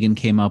Noah Kagan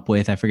came up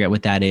with, I forget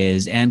what that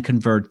is, and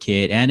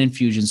ConvertKit and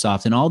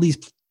Infusionsoft, and all these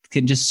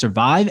can just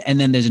survive. And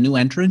then there's a new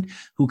entrant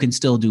who can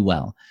still do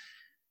well,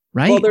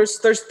 right? Well,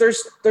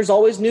 there's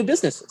always new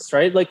businesses,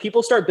 right? Like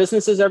people start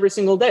businesses every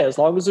single day. As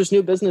long as there's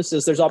new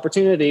businesses, there's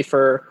opportunity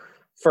for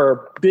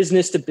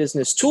business to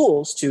business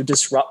tools to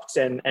disrupt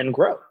and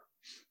grow.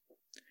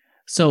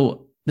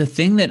 So the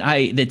thing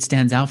that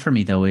stands out for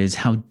me though is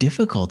how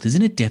difficult,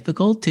 isn't it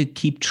difficult to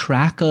keep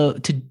track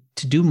of, to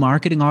do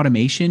marketing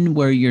automation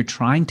where you're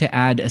trying to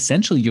add,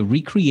 essentially you're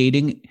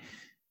recreating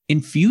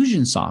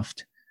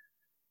Infusionsoft?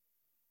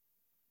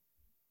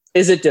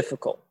 Is it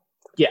difficult?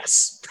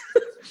 Yes,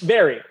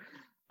 very.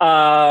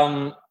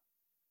 I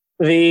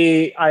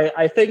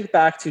think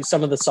back to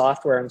some of the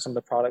software and some of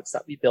the products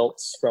that we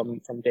built from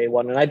day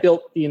one, and I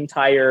built the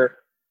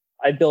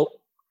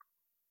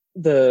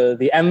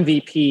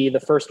MVP, the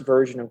first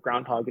version of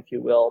Groundhog, if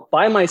you will,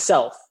 by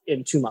myself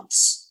in 2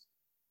 months,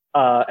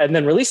 and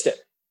then released it.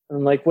 And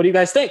I'm like, what do you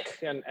guys think?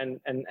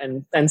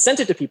 And sent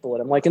it to people,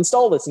 and I'm like,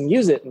 install this and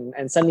use it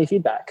and send me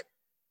feedback.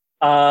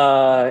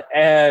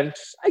 And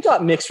I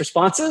got mixed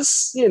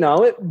responses. It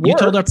worked. You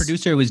told our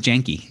producer it was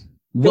janky.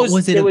 What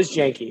was it? It was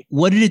janky.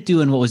 What did it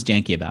do, and what was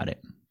janky about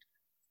it?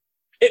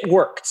 It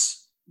worked.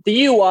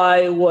 The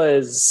UI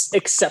was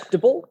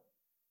acceptable.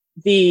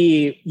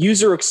 The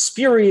user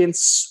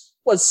experience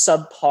was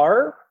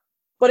subpar,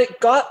 but it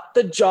got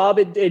the job.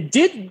 It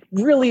did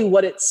really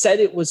what it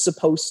said it was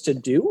supposed to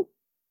do.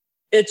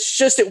 It's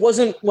just, it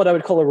wasn't what I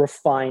would call a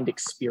refined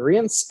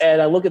experience.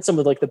 And I look at some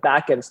of like the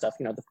back end stuff,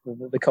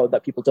 the code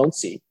that people don't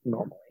see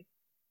normally.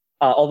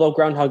 Although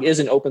Groundhog is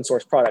an open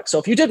source product. So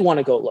if you did want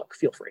to go look,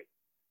 feel free.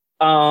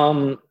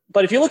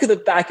 But if you look at the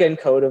back end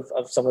code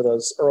of some of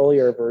those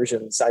earlier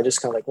versions, I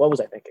just kind of like, what was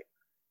I thinking?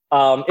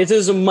 It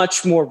is a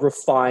much more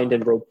refined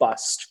and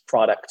robust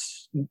product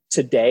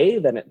today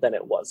than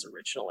it was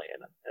originally,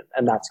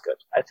 and that's good,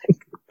 I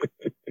think.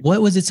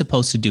 What was it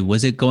supposed to do?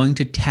 Was it going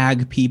to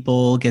tag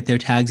people, get their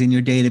tags in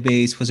your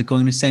database? Was it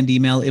going to send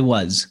email? It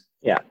was.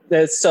 Yeah.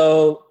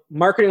 So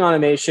marketing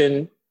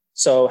automation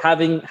So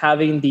having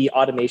the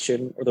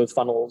automation or those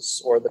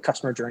funnels or the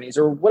customer journeys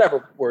or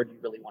whatever word you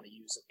really want to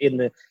use in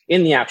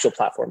the actual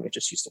platform, you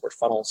just use the word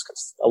funnels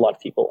because a lot of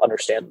people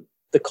understand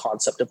the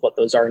concept of what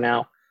those are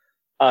now.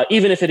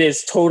 Even if it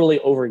is totally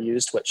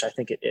overused, which I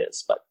think it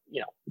is, but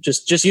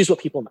just use what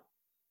people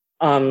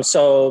know.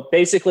 So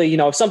basically,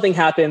 if something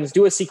happens,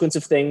 do a sequence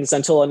of things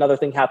until another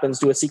thing happens,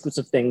 do a sequence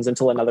of things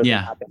until another thing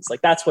happens.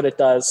 Like that's what it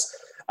does.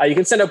 You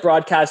can send out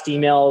broadcast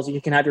emails.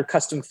 You can have your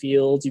custom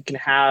fields. You can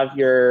have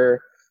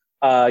your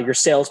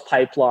sales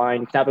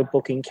pipeline. You can have a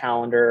booking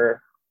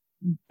calendar.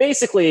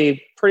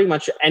 Basically, pretty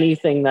much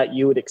anything that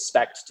you would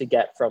expect to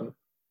get from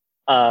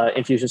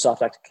Infusionsoft,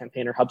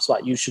 ActiveCampaign, or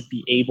HubSpot, you should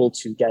be able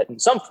to get in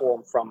some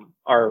form from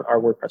our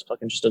WordPress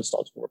plugin just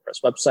installed to the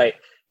WordPress website.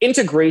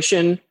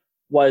 Integration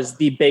was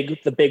the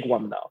big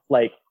one though.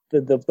 Like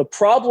the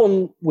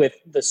problem with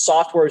the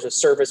software as a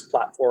service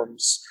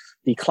platforms,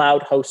 the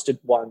cloud hosted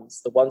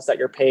ones, the ones that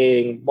you're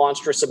paying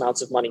monstrous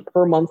amounts of money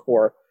per month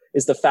for,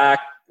 is the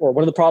fact, or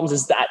one of the problems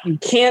is that you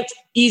can't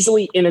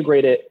easily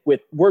integrate it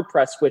with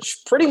WordPress, which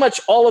pretty much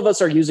all of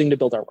us are using to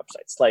build our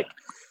websites. Like,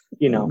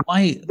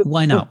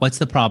 why not? What's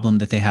the problem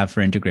that they have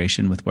for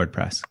integration with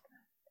WordPress?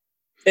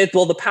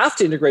 Well, the path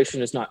to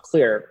integration is not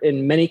clear.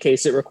 In many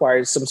cases, it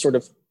requires some sort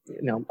of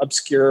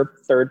obscure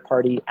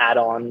third-party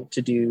add-on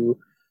to do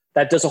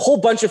that does a whole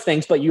bunch of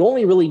things, but you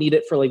only really need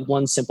it for like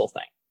one simple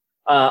thing.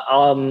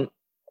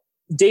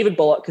 David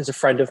Bullock is a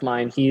friend of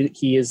mine.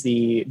 He is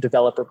the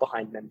developer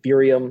behind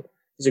Memberium.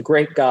 He's a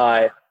great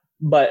guy,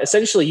 but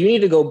essentially you need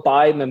to go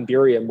buy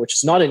Memberium, which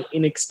is not an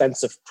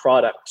inexpensive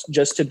product,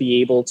 just to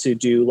be able to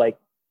do like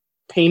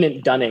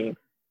payment dunning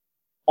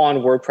on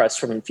WordPress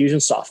from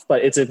Infusionsoft.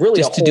 But it's a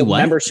whole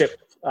membership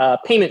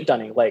payment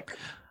dunning, like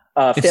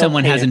if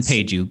someone hasn't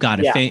paid you, got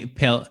it.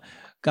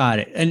 Got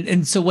it.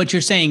 And so what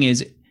you're saying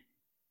is,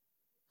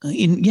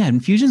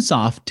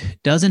 Infusionsoft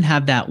doesn't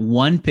have that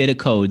one bit of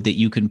code that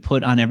you can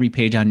put on every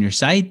page on your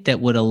site that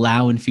would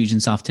allow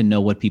Infusionsoft to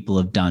know what people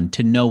have done,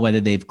 to know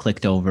whether they've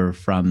clicked over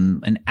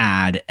from an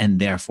ad and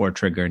therefore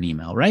trigger an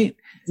email, right?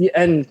 Yeah,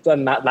 and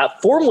that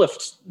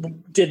FormLift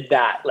did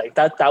that. Like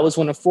that was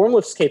one of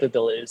FormLift's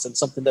capabilities, and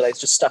something that I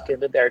just stuck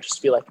into there just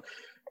to be like,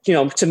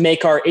 to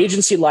make our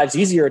agency lives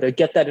easier to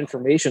get that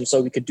information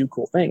so we could do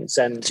cool things.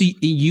 And so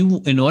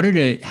you, in order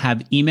to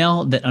have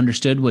email that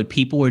understood what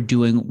people were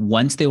doing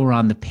once they were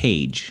on the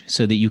page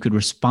so that you could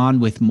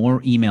respond with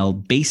more email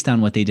based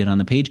on what they did on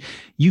the page,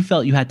 you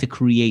felt you had to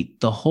create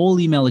the whole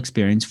email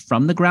experience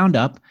from the ground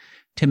up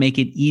to make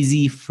it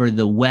easy for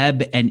the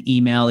web and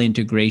email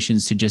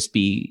integrations to just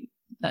be,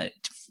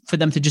 for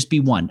them to just be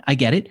one. I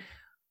get it.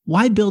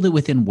 Why build it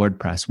within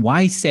WordPress?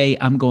 Why say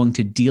I'm going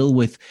to deal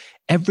with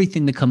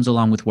everything that comes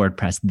along with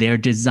WordPress? Their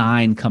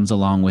design comes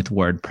along with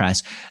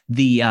WordPress.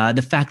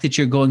 The fact that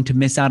you're going to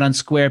miss out on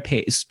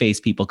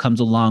Squarespace people comes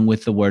along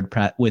with the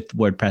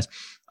WordPress.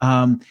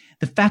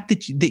 The fact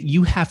that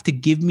you have to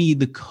give me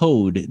the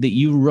code that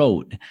you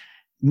wrote,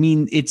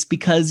 it's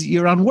because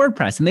you're on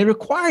WordPress and they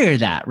require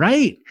that,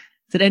 right?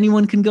 That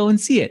anyone can go and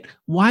see it.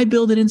 Why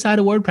build it inside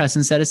of WordPress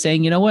instead of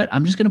saying, you know what,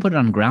 I'm just going to put it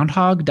on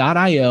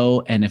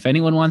groundhog.io, and if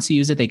anyone wants to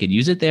use it, they could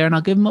use it there, and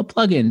I'll give them a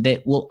plugin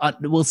that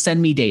will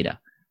send me data.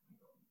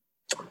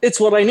 It's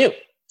what I knew.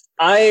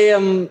 I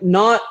am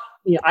not,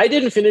 I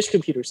didn't finish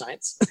computer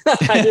science.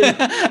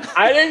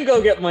 I didn't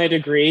go get my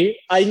degree.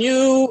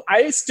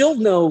 I still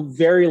know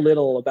very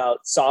little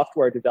about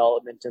software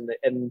development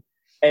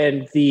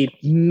and the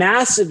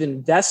massive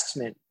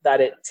investment that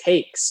it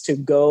takes to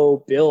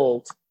go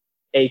build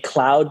a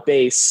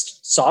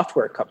cloud-based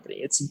software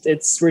company.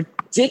 It's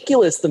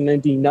ridiculous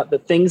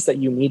the things that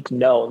you need to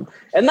know,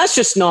 and that's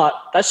just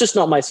not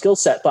my skill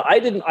set. But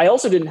I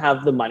also didn't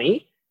have the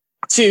money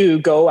to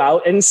go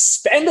out and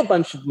spend a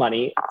bunch of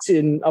money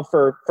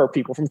for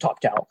people from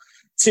TopCal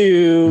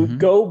to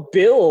go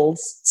build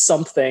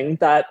something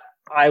that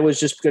I was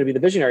just going to be the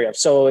visionary of.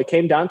 So it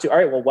came down to, all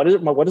right, well,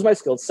 what is my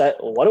skill set?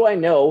 What do I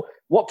know?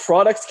 What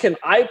products can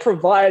I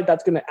provide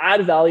that's going to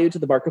add value to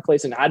the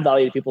marketplace and add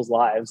value to people's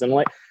lives? And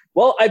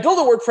well, I built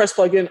a WordPress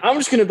plugin. I'm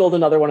just going to build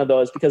another one of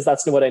those because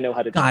that's what I know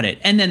how to do. Got it.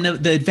 And then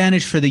the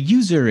advantage for the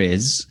user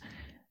is,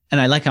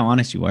 and I like how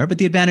honest you are, but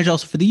the advantage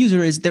also for the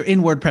user is they're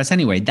in WordPress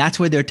anyway. That's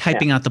where they're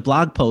typing out the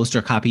blog post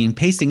or copying and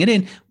pasting it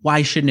in.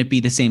 Why shouldn't it be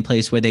the same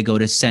place where they go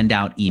to send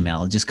out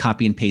email? Just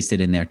copy and paste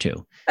it in there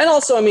too. And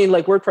also,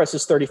 WordPress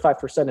is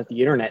 35% of the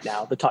internet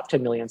now, the top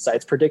 10 million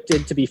sites,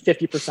 predicted to be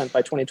 50%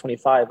 by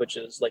 2025, which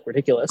is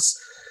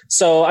ridiculous.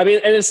 So, and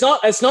it's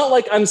not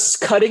like I'm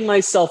cutting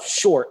myself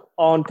short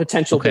on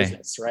potential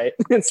business, right?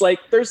 It's like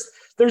there's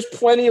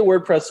plenty of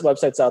WordPress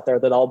websites out there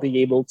that I'll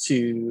be able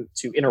to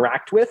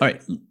interact with. All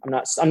right.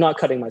 I'm not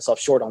cutting myself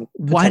short on.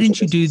 Why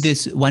didn't you do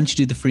this? Why don't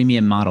you do the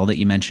freemium model that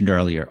you mentioned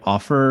earlier?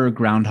 Offer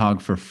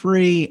Groundhog for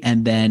free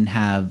and then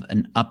have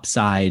an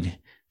upside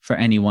for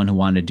anyone who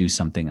wanted to do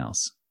something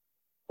else.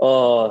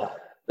 Oh,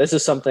 this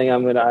is something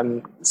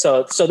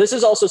so this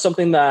is also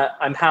something that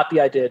I'm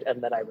happy I did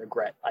and that I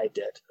regret I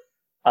did.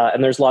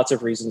 And there's lots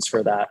of reasons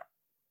for that.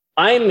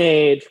 I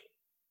made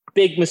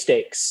big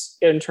mistakes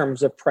in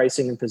terms of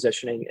pricing and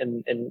positioning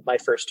in my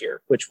first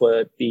year, which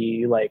would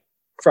be like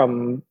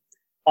from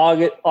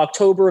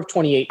October of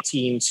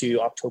 2018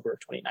 to October of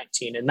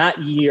 2019. And that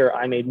year,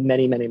 I made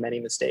many, many, many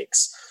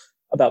mistakes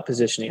about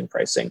positioning and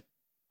pricing.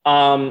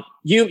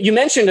 You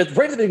mentioned at the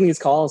very beginning of these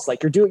calls,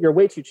 like you're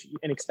way too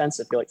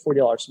inexpensive. You're like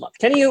 $40 a month.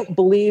 Can you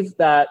believe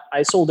that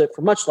I sold it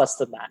for much less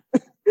than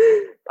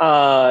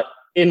that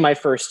in my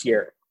first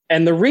year?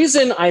 And the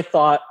reason I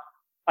thought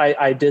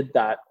I did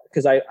that,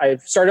 because I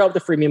started out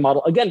with the freemium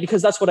model, again,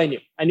 because that's what I knew.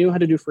 I knew how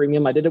to do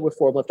freemium. I did it with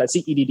Forblift. I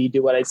see EDD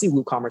do it. I see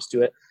WooCommerce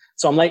do it.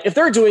 So I'm like, if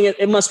they're doing it,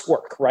 it must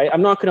work, right?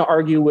 I'm not going to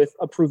argue with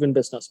a proven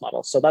business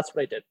model. So that's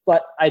what I did.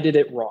 But I did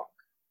it wrong.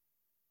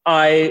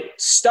 I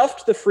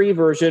stuffed the free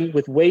version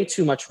with way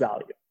too much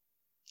value.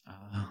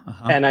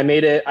 And I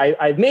made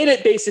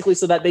it basically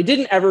so that they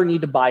didn't ever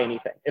need to buy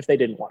anything if they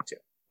didn't want to,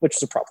 which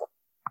is a problem.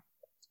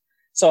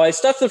 So I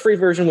stuffed the free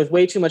version with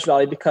way too much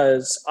value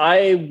because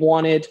I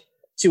wanted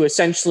to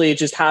essentially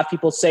just have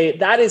people say,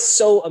 that is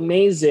so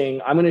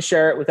amazing. I'm going to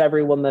share it with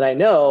everyone that I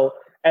know,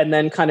 and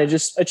then kind of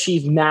just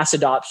achieve mass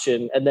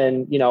adoption. And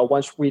then,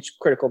 once we reach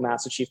critical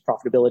mass, achieve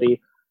profitability.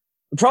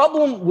 The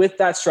problem with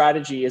that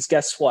strategy is,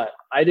 guess what?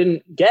 I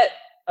didn't get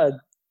a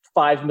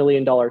 $5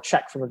 million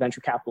check from a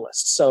venture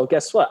capitalist. So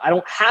guess what? I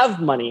don't have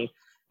money,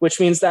 which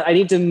means that I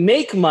need to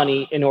make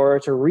money in order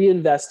to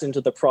reinvest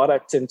into the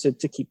product and to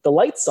keep the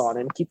lights on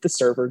and keep the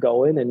server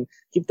going and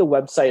keep the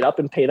website up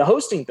and pay the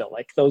hosting bill.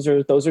 Like those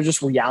are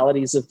just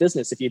realities of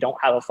business. If you don't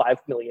have a $5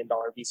 million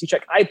VC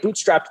check, I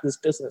bootstrapped this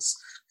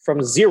business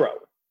from zero.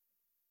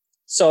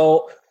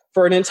 So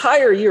for an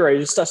entire year, I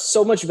just stuffed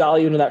so much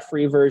value into that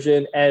free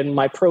version, and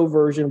my pro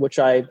version, which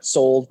I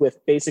sold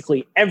with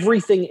basically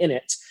everything in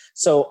it.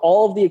 So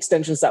all of the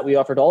extensions that we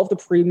offered, all of the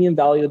premium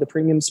value, the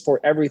premium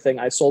support, everything,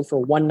 I sold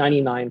for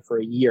 $199 for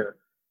a year,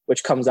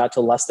 which comes out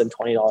to less than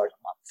 $20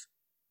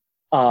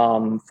 a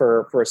month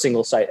for a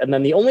single site. And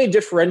then the only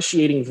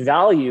differentiating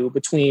value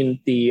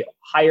between the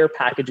higher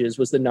packages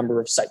was the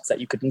number of sites that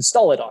you could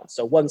install it on.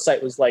 So one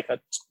site was like a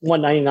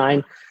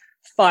 $199,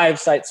 5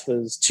 sites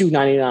was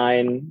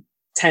 $299,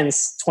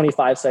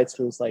 25 sites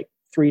was like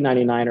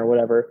 $399 or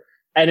whatever.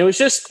 And I was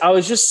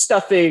just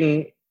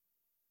stuffing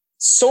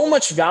so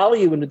much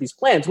value into these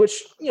plans,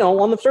 which,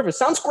 on the surface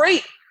sounds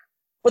great.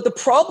 But the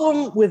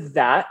problem with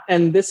that,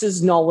 and this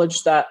is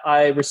knowledge that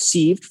I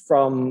received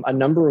from a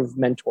number of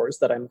mentors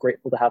that I'm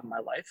grateful to have in my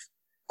life.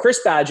 Chris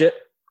Badgett,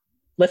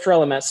 Lifter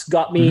LMS,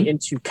 got me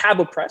into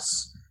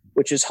CaboPress,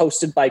 which is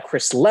hosted by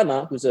Chris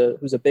Lemma, who's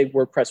a big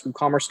WordPress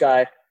WooCommerce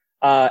guy.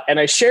 And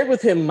I shared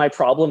with him my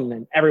problem,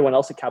 and everyone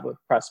else at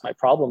CaboPress my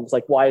problem was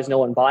like, why is no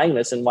one buying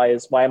this, and why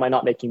am I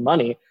not making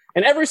money?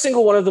 And every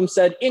single one of them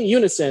said in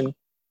unison,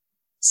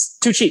 it's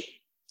too cheap.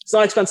 It's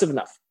not expensive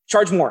enough.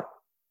 Charge more.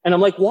 And I'm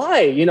like,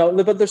 why?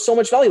 But there's so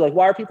much value. Like,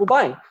 why are people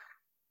buying?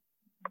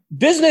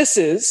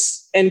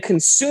 Businesses and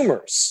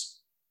consumers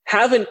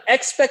have an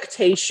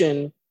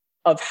expectation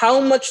of how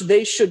much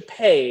they should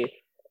pay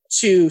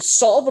to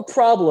solve a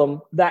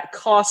problem that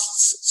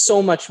costs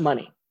so much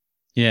money.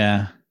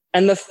 Yeah.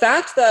 And the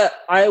fact that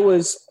I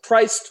was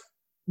priced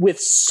with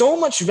so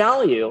much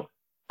value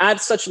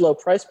at such a low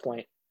price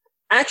point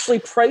actually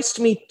priced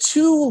me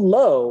too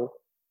low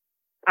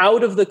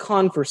out of the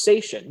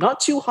conversation. Not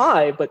too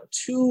high, but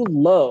too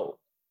low,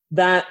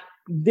 that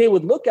they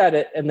would look at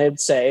it and they'd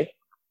say,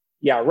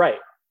 yeah, right.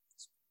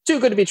 It's too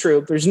good to be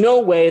true. There's no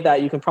way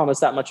that you can promise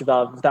that much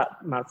about that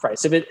amount of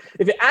price. If it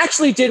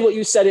actually did what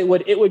you said it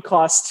would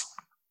cost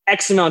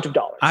X amount of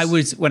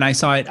dollars. When I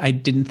saw it, I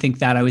didn't think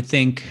that. I would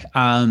think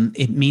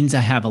it means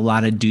I have a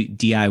lot of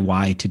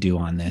DIY to do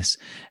on this.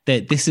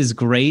 That this is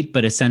great,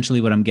 but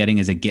essentially what I'm getting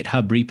is a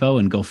GitHub repo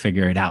and go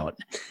figure it out.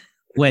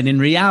 When in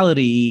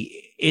reality,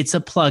 it's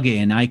a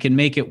plugin. I can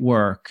make it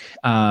work.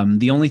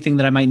 The only thing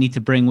that I might need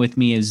to bring with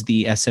me is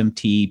the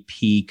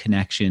SMTP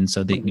connection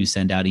so that you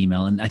send out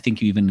email. And I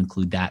think you even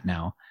include that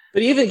now.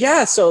 But even,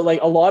 so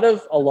like a lot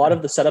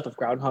of the setup of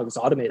Groundhog is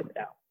automated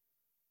now.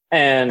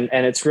 And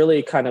it's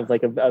really kind of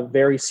like a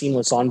very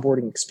seamless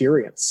onboarding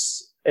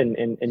experience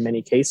in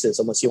many cases,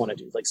 unless you want to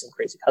do like some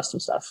crazy custom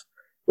stuff,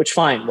 which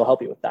fine, we'll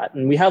help you with that.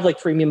 And we have like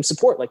premium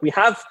support. Like we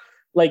have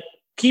like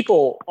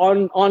people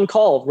on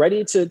call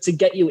ready to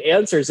get you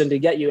answers and to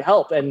get you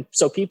help. And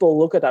so people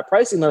look at that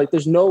pricing, they're like,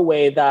 there's no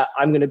way that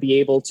I'm going to be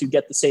able to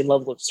get the same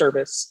level of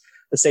service,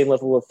 the same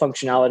level of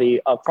functionality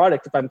of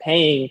product if I'm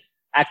paying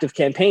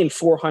ActiveCampaign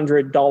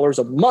 $400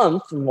 a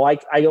month. And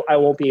like I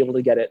won't be able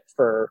to get it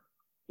for,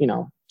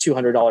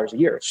 $200 a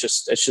year. It's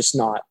just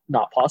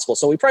not possible.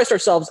 So we priced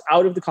ourselves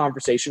out of the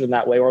conversation in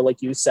that way. Or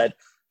like you said,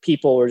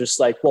 people were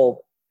just like,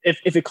 well,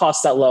 if it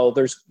costs that low,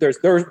 there's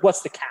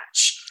what's the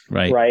catch?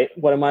 Right.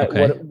 What am I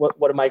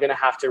what am I going to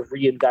have to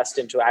reinvest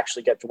in to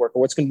actually get to work,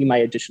 or what's going to be my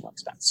additional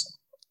expense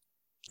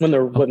when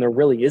there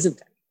really isn't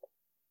any?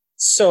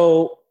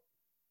 So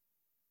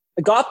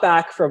I got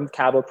back from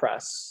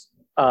CaboPress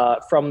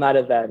from that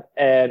event,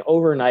 and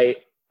overnight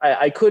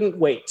I couldn't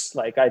wait.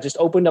 Like I just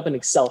opened up an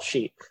Excel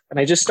sheet and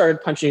I just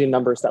started punching in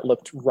numbers that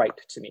looked right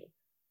to me.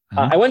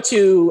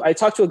 I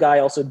talked to a guy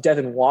also,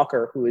 Devin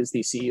Walker, who is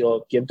the CEO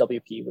of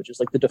GiveWP, which is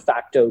like the de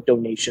facto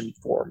donation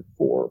form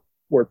for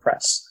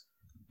WordPress.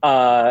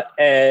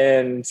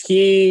 And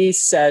he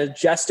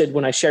suggested,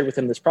 when I shared with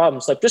him this problem,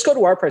 it's like, just go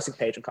to our pricing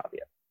page and copy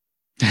it.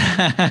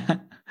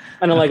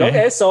 And I'm like,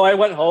 okay. So I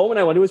went home and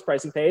I went to his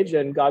pricing page,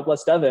 and God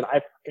bless Devin,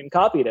 I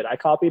copied it. I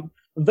copied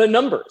the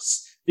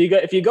numbers.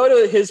 If you go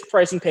to his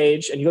pricing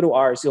page and you go to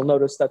ours, you'll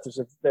notice that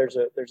there's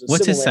a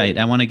What's his site?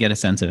 I want to get a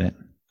sense of it.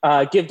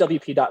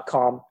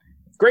 GiveWP.com.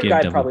 Great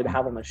guy probably to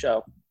have on the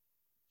show.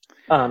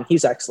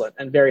 He's excellent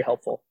and very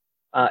helpful,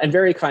 and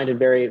very kind and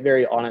very,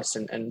 very honest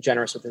and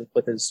generous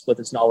with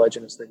his knowledge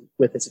and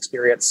with his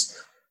experience.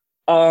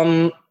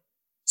 So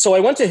I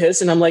went to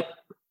his and I'm like,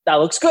 that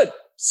looks good.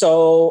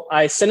 So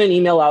I sent an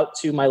email out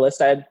to my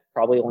list. I had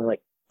probably only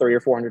like 300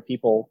 or 400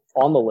 people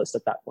on the list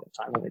at that point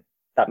in time. Only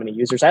that many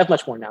users. I have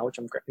much more now, which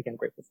I'm again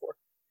grateful for.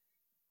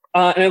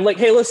 And I'm like,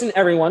 hey, listen,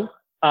 everyone,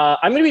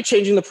 I'm going to be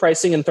changing the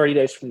pricing in 30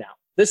 days from now.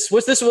 This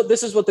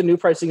is what the new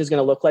pricing is going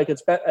to look like.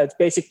 It's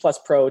basic plus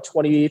pro,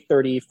 20,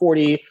 30,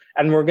 40.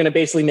 And we're going to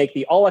basically make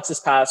the all access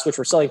pass, which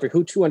we're selling for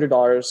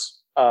 $200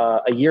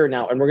 a year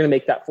now. And we're going to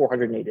make that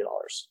 $480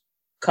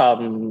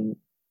 come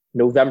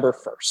November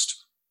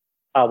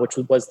 1st, which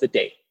was the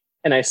date.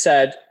 And I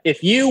said,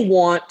 if you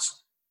want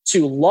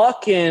to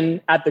lock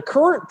in at the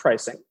current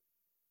pricing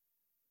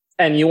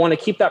and you want to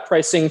keep that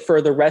pricing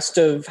for the rest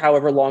of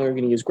however long you're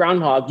going to use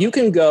Groundhog, you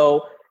can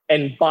go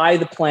and buy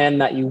the plan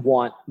that you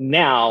want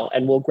now,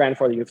 and we'll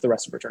grandfather you for the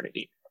rest of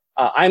eternity.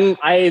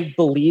 I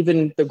believe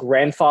in the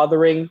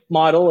grandfathering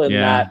model, and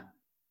that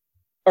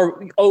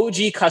our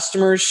OG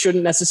customers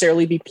shouldn't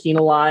necessarily be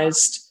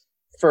penalized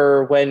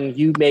for when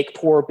you make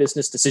poor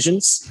business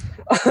decisions.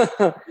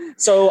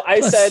 So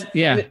I said,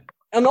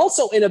 and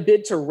also in a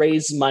bid to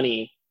raise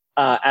money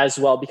as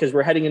well, because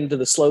we're heading into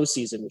the slow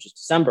season, which is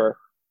December,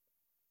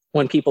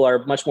 when people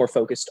are much more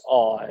focused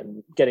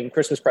on getting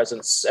Christmas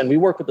presents. And we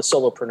work with the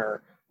solopreneur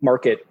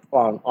market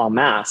en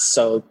masse.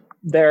 So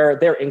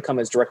their income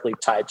is directly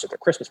tied to their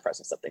Christmas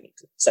presents that they need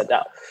to send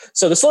out.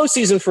 So the slow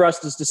season for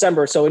us is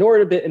December. So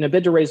in a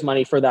bid to raise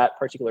money for that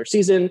particular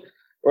season,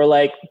 we're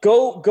like,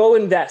 go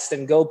invest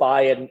and go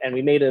buy it. And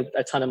we made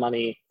a ton of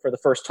money for the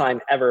first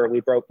time ever.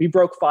 We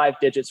broke 5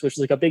 digits, which is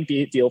like a big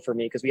deal for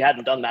me because we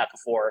hadn't done that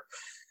before.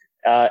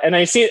 And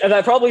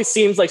that probably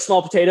seems like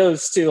small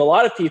potatoes to a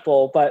lot of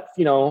people, but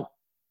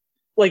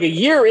like a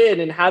year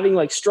in and having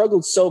like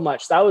struggled so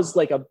much, that was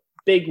like a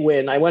big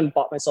win. I went and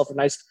bought myself a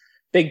nice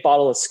big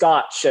bottle of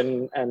scotch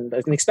and an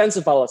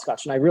expensive bottle of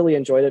scotch, and I really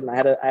enjoyed it. And I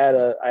had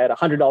a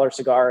 $100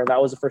 cigar, and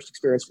that was the first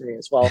experience for me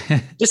as well.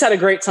 Just had a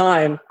great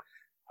time.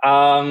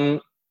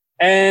 And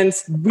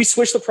we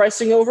switched the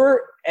pricing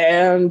over,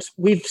 and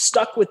we've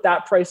stuck with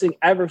that pricing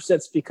ever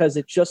since because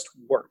it just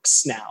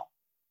works now.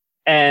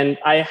 And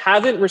I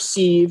haven't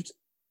received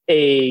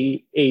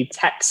a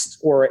text,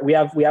 or we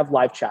have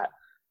live chat.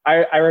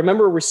 I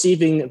remember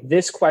receiving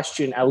this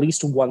question at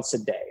least once a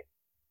day.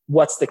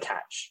 What's the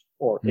catch?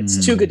 Or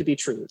it's too good to be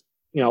true.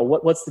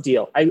 What's the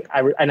deal?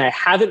 I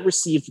haven't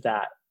received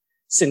that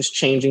since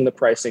changing the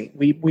pricing.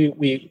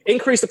 We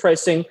increased the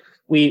pricing.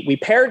 We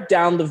pared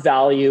down the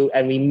value,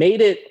 and we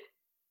made it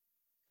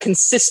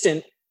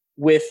consistent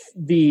with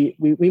we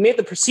made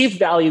the perceived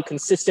value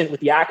consistent with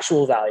the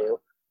actual value.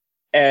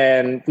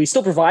 And we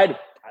still provide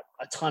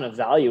a ton of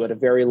value at a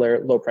very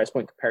low price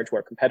point compared to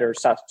our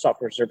competitors,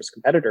 software service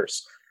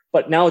competitors.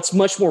 But now it's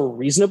much more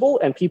reasonable,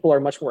 and people are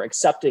much more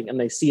accepting, and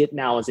they see it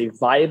now as a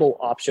viable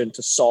option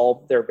to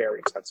solve their very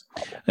expensive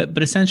problem.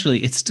 But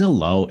essentially, it's still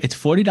low. It's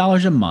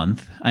 $40 a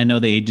month. I know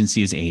the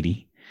agency is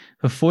 $80,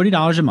 but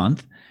 $40 a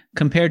month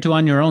compared to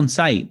on your own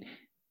site,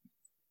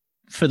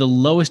 for the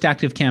lowest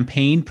active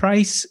campaign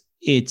price,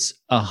 it's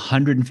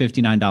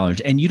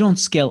 $159, and you don't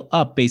scale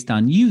up based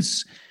on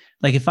use.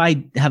 Like if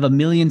I have 1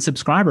 million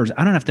subscribers,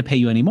 I don't have to pay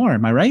you anymore.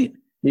 Am I right?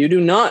 You do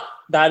not.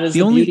 That is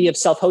the beauty of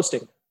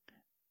self-hosting.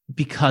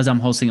 Because I'm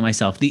hosting it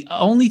myself. The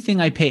only thing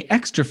I pay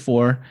extra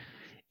for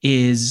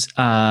is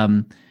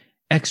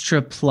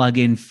extra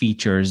plugin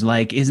features.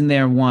 Like, isn't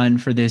there one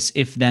for this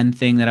if then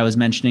thing that I was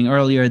mentioning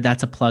earlier?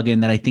 That's a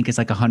plugin that I think is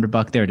like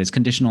 $100. There it is.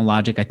 Conditional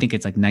logic. I think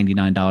it's like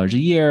 $99 a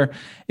year.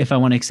 If I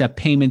want to accept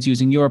payments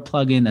using your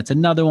plugin, that's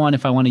another one.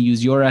 If I want to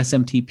use your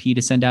SMTP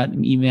to send out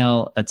an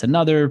email, that's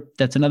another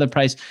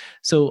price.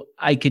 So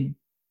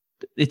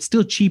it's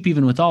still cheap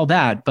even with all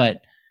that,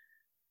 but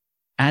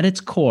at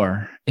its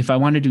core, if I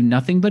want to do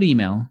nothing but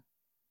email,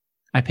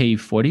 I pay you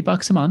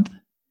 $40 a month,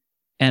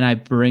 and I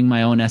bring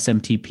my own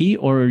SMTP,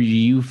 or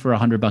you for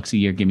 $100 a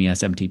year give me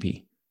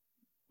SMTP,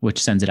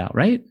 which sends it out,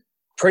 right?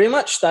 Pretty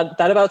much. That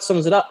about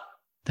sums it up.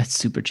 That's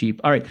super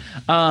cheap. All right.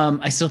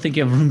 I still think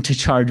you have room to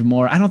charge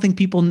more. I don't think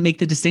people make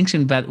the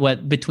distinction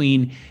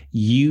between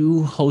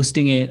you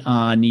hosting it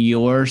on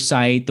your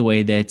site the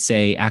way that,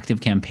 say,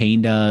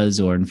 ActiveCampaign does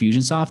or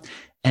Infusionsoft,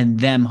 and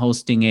them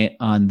hosting it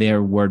on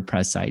their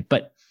WordPress site.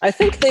 But I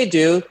think they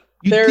do.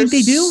 You think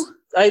they do?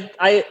 I'm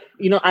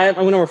going to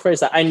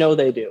rephrase that. I know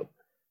they do.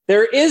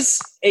 There is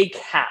a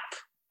cap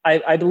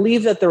I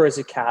believe that there is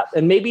a cap,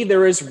 and maybe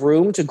there is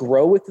room to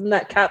grow within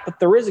that cap, but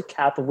there is a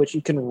cap of which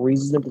you can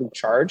reasonably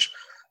charge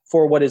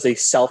for what is a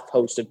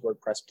self-hosted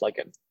WordPress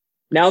plugin.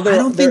 Now, I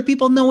don't think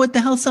people know what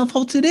the hell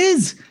self-hosted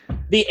is.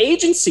 The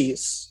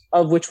agencies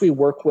of which we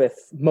work with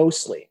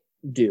mostly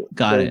do.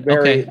 Got it.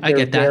 Okay, I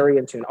get that. They're very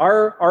in tune.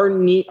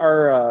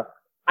 Our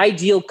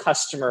ideal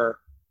customer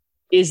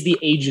is the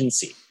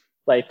agency.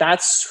 Like,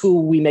 that's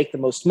who we make the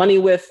most money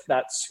with.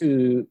 That's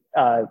who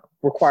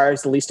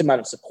requires the least amount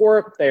of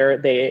support.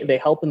 They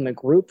help in the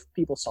group.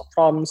 People solve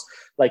problems.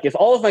 Like, if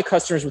all of my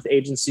customers with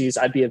agencies,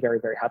 I'd be a very,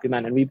 very happy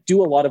man. And we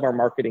do a lot of our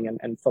marketing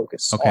and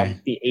focus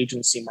on the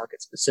agency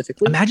market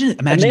specifically. Imagine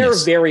and they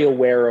this. are very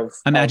aware of.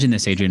 Imagine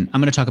this, Adrian. I'm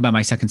going to talk about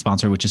my second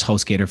sponsor, which is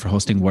HostGator for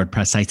hosting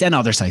WordPress sites and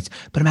other sites.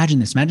 But imagine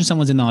this. Imagine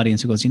someone's in the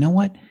audience who goes, you know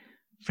what?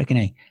 Freaking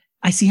A.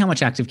 I see how much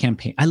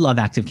ActiveCampaign. I love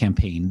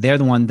ActiveCampaign. They're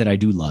the one that I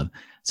do love.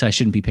 So I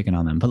shouldn't be picking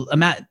on them. But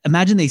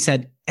imagine they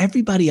said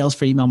everybody else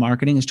for email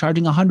marketing is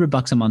charging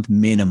 $100 a month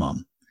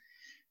minimum.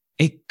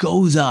 It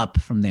goes up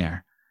from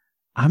there.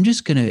 I'm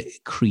just going to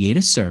create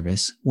a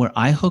service where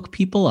I hook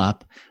people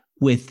up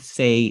with,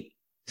 say,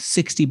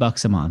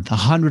 $60 a month,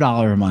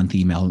 $100 a month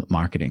email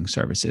marketing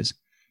services.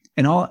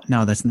 And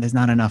there's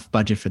not enough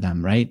budget for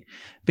them, right?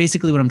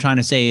 Basically, what I'm trying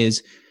to say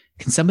is,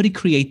 can somebody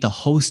create the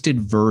hosted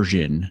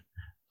version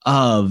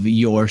of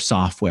your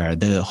software,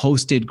 the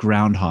hosted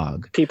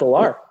Groundhog? People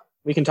are.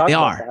 We can talk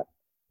about that.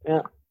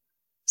 Yeah.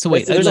 So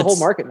wait, there's a whole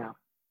market now.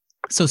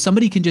 So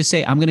somebody can just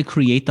say, I'm going to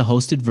create the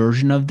hosted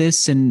version of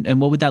this.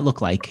 And what would that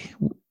look like?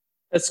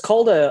 It's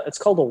called a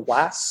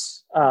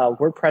WAS,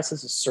 WordPress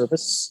as a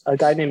Service. A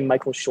guy named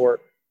Michael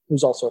Short,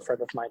 who's also a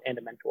friend of mine and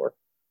a mentor,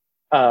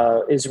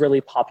 is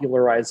really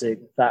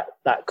popularizing that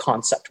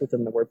concept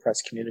within the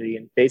WordPress community.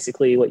 And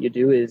basically what you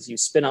do is you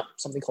spin up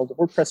something called the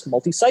WordPress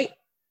multi-site,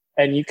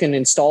 and you can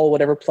install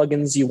whatever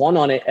plugins you want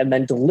on it and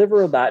then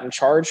deliver that and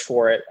charge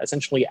for it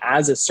essentially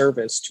as a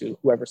service to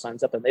whoever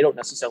signs up. And they don't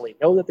necessarily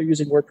know that they're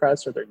using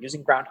WordPress or they're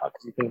using Groundhog,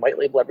 because you can white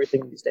label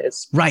everything these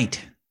days.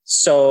 Right.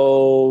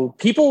 So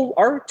people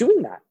are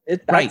doing that.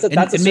 Right.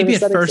 And maybe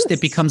at first it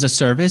becomes a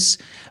service,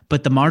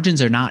 but the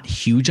margins are not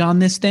huge on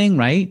this thing,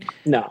 right?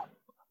 No.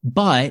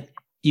 But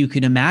you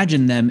can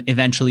imagine them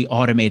eventually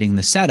automating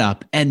the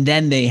setup, and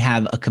then they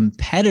have a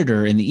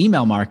competitor in the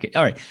email market.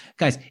 All right,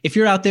 guys, if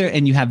you're out there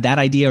and you have that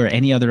idea or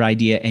any other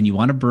idea and you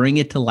want to bring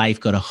it to life,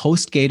 go to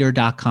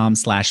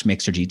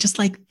hostgator.com/Mixergy, just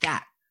like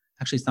that.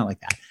 Actually, it's not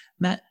like that.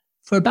 Matt,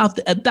 for about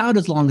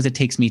as long as it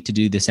takes me to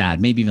do this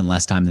ad, maybe even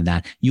less time than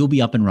that, you'll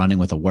be up and running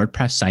with a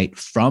WordPress site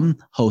from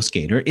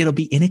HostGator. It'll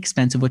be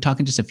inexpensive. We're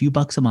talking just a few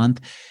bucks a month.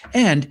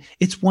 And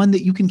it's one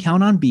that you can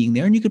count on being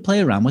there, and you could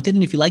play around with it.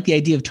 And if you like the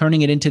idea of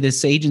turning it into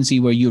this agency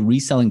where you're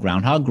reselling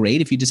Groundhog,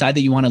 great. If you decide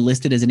that you want to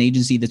list it as an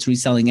agency that's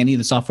reselling any of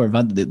the software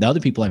of the other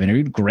people I've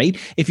interviewed, great.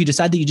 If you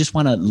decide that you just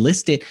want to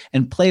list it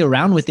and play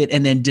around with it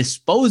and then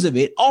dispose of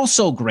it,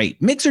 also great.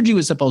 Mixergy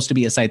was supposed to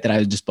be a site that I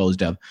was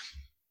disposed of,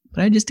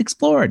 but I just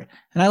explored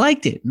and I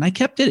liked it and I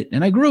kept it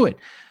and I grew it.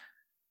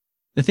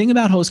 The thing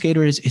about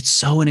HostGator is it's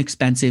so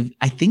inexpensive.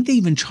 I think they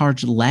even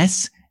charge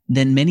less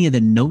than many of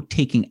the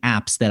note-taking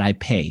apps that I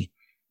pay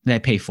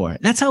for.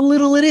 That's how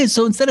little it is.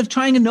 So instead of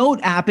trying a note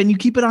app and you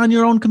keep it on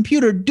your own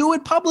computer, do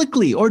it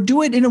publicly, or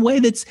do it in a way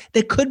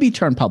that could be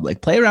turned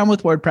public. Play around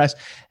with WordPress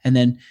and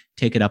then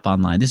take it up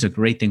online. This is a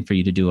great thing for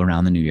you to do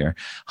around the new year.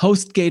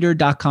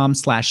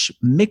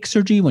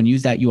 HostGator.com/Mixergy. When you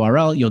use that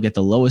URL, you'll get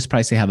the lowest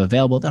price they have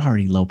available. They're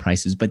already low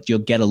prices, but you'll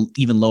get an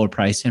even lower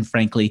price. And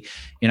frankly,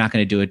 you're not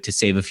going to do it to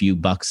save a few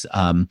bucks.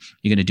 You're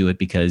going to do it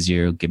because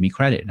you give me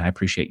credit, and I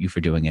appreciate you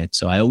for doing it.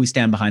 So I always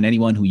stand behind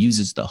anyone who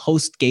uses the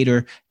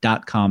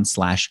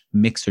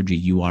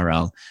HostGator.com/Mixergy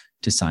URL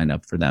to sign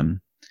up for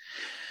them.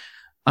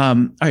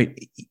 All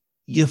right.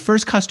 The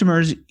first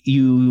customers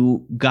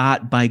you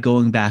got by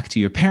going back to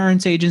your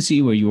parents'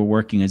 agency where you were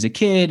working as a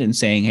kid and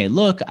saying, hey,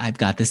 look, I've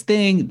got this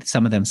thing.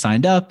 Some of them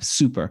signed up.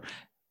 Super.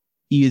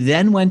 You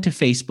then went to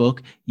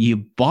Facebook.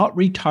 You bought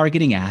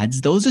retargeting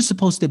ads. Those are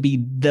supposed to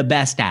be the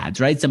best ads,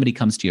 right? Somebody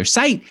comes to your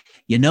site.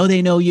 You know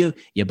they know you.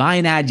 You buy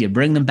an ad. You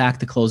bring them back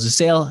to close the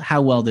sale.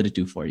 How well did it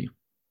do for you?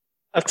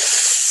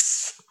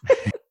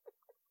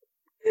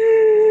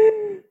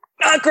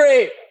 Not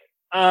great.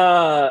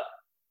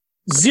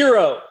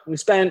 Zero. We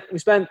spent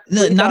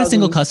not a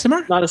single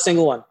customer? Not a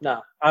single one.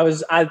 No. It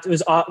was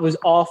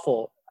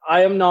awful.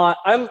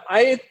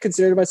 I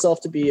consider myself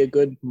to be a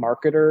good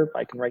marketer.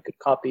 I can write good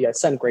copy. I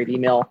send great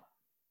email.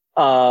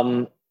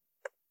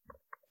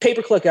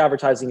 Pay-per-click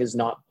advertising is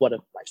not one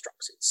of my strong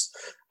suits.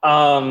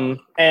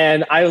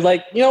 And I was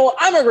like,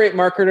 I'm a great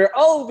marketer.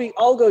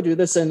 I'll go do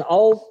this and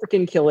I'll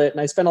freaking kill it. And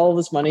I spent all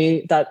this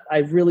money that I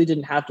really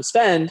didn't have to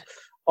spend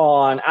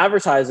on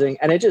advertising,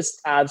 and it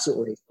just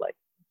absolutely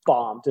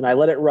bombed. And I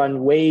let it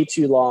run way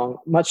too long,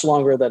 much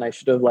longer than I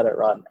should have let it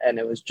run. And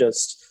it was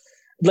just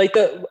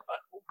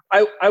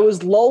I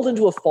was lulled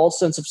into a false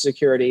sense of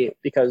security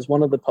because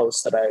one of the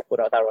posts that I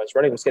was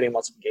running was getting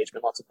lots of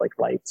engagement, lots of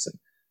likes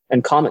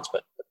and comments,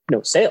 but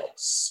no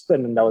sales.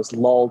 And I was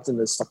lulled in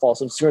this false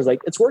sense of security.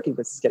 It's working,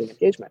 this is getting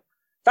engagement.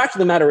 Fact of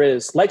the matter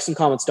is, likes and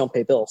comments don't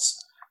pay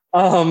bills.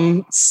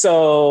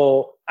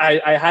 So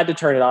I had to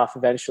turn it off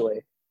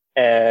eventually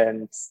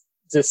and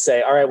just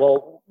say, all right,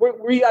 well,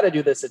 we got to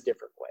do this a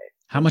different way.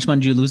 How much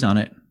money did you lose on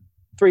it?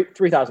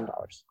 $3,000.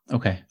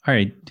 Okay. All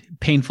right.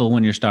 Painful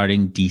when you're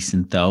starting,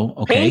 decent though.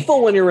 Okay.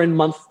 Painful when you're in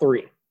month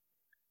 3.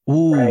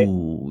 Ooh, right?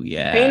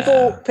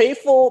 Yeah.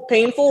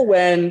 Painful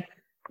when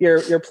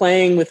you're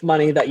playing with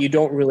money that you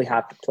don't really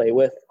have to play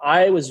with.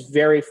 I was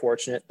very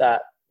fortunate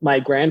that my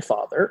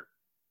grandfather,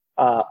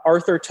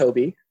 Arthur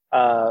Toby,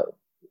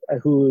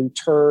 who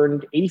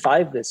turned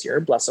 85 this year,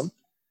 bless him,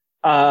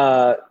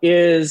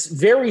 is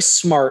very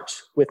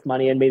smart with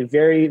money and made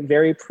very,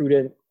 very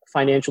prudent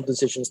financial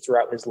decisions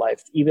throughout his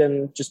life.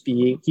 Even just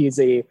he's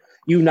a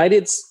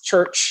United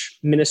Church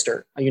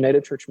minister,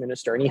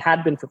 and he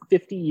had been for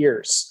 50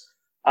 years.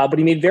 But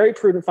he made very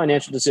prudent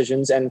financial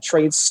decisions and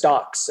trades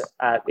stocks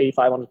at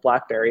 85 on his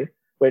BlackBerry,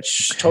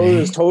 which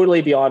is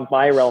totally beyond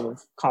my realm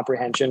of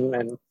comprehension.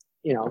 And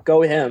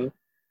go him.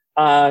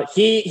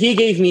 He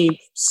gave me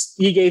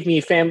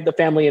the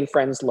family and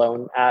friends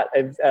loan at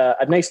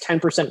a nice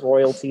 10%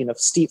 royalty and a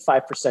steep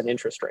 5%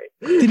 interest rate.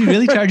 Did he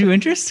really charge you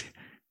interest?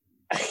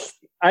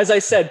 As I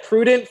said,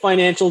 prudent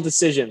financial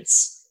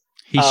decisions.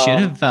 He should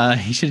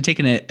have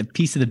taken a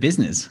piece of the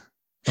business.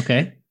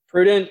 Okay.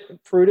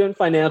 Prudent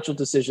financial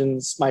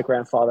decisions, my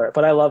grandfather.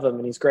 But I love him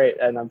and he's great,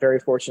 and I'm very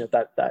fortunate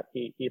that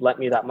he lent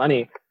me that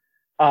money.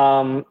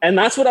 And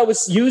that's what I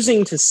was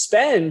using to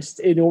spend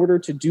in order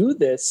to do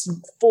this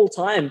full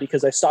time,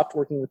 because I stopped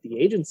working with the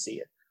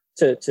agency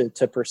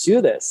to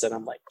pursue this. And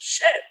I'm like,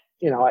 shit,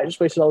 I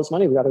just wasted all this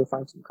money. We got to go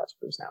find some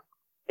customers now.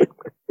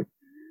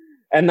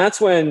 And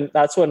that's when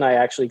I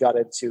actually got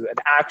into an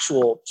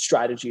actual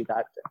strategy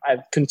that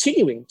I'm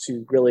continuing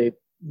to really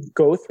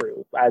go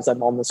through as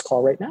I'm on this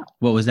call right now.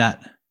 What was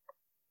that?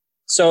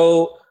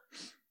 So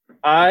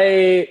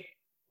I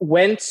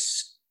went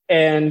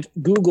and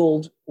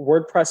Googled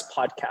WordPress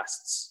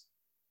podcasts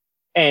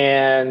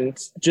and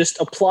just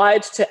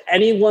applied to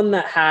anyone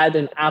that had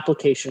an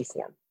application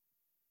form.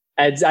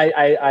 As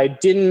I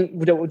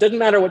didn't, it didn't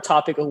matter what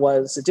topic it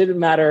was. It didn't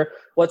matter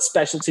what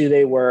specialty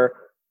they were.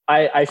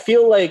 I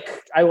feel like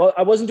I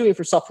wasn't doing it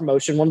for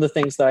self-promotion. One of the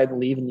things that I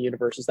believe in the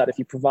universe is that if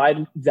you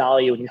provide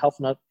value and you help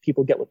enough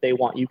people get what they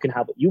want, you can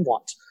have what you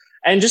want.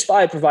 And just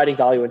by providing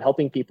value and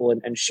helping people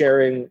and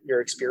sharing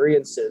your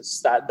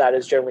experiences, that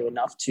is generally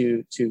enough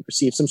to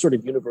receive some sort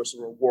of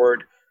universal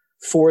reward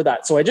for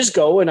that. So I just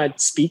go and I'd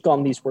speak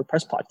on these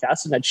WordPress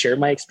podcasts and I'd share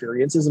my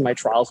experiences and my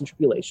trials and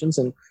tribulations,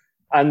 and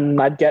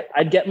I'd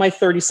get my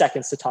 30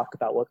 seconds to talk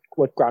about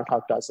what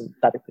Groundhog does and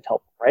that it could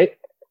help, right?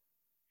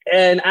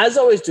 And as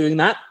I was doing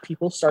that,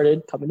 people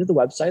started coming to the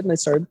website and they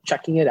started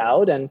checking it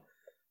out. And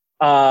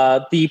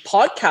the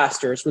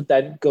podcasters would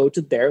then go to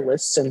their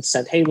lists and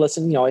said, hey,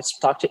 listen, I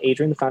talked to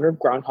Adrian, the founder of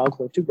Groundhog,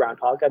 linked to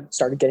Groundhog. I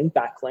started getting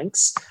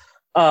backlinks.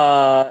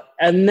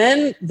 And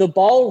then the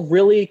ball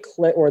really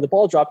clicked, or the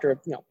ball dropped, or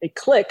it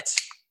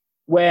clicked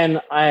when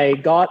I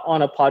got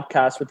on a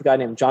podcast with a guy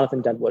named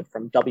Jonathan Denwood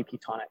from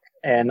WP Tonic.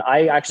 And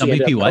I actually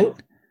WP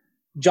what?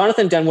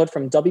 Jonathan Denwood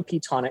from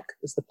WP Tonic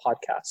is the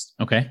podcast.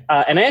 Okay.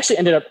 And I actually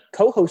ended up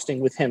co-hosting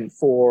with him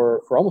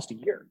for almost a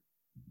year,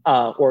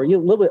 or a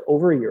little bit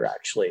over a year,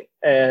 actually.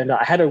 And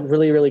I had a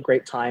really, really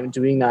great time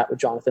doing that with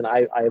Jonathan.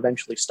 I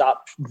eventually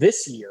stopped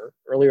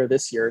earlier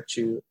this year,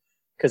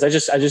 because I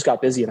just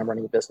got busy and I'm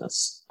running a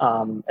business.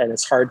 And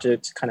it's hard to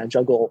kind of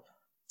juggle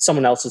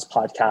someone else's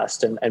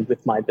podcast and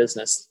with my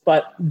business.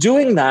 But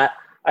doing that,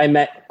 I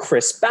met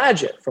Chris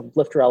Badgett from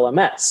Lifter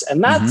LMS.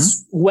 And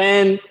that's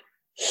when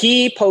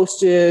he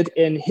posted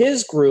in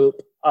his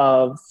group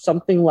of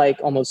something like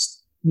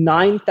almost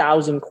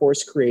 9,000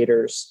 course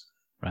creators,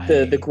 right,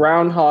 the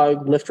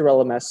Groundhog Lifter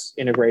LMS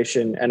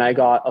integration. And I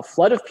got a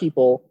flood of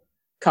people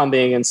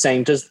coming and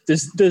saying, does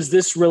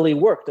this really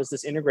work? Does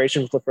this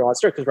integration with Lifter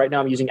LMS work? Because right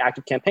now I'm using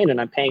ActiveCampaign and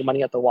I'm paying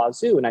money at the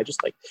wazoo. And I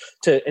just like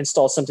to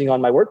install something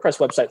on my WordPress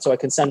website so I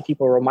can send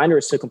people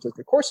reminders to complete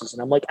their courses.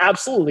 And I'm like,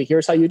 absolutely,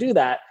 here's how you do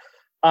that.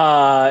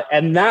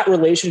 And that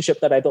relationship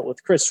that I built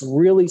with Chris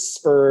really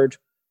spurred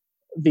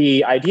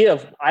the idea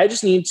of, I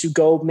just need to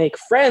go make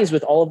friends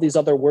with all of these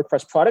other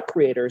WordPress product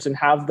creators and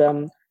have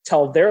them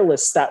tell their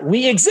lists that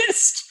we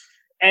exist.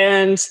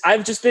 And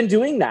I've just been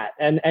doing that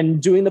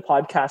and doing the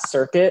podcast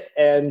circuit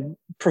and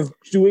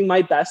doing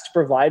my best to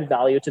provide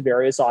value to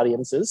various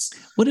audiences.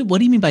 What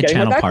do you mean by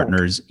channel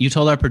partners? You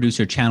told our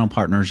producer channel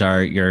partners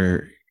are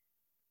your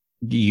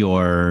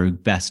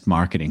best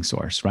marketing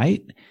source,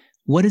 right?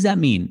 What does that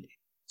mean?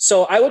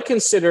 So I would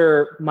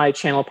consider my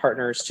channel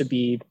partners to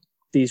be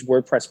these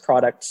WordPress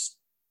products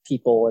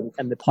people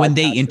and the podcasters. When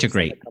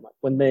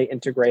they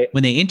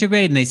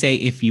integrate and they say,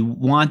 if you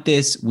want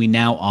this, we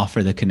now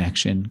offer the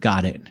connection.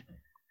 Got it.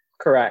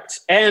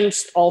 Correct. And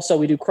also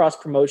we do cross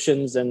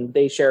promotions, and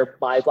they share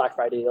my Black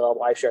Friday deal.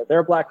 I share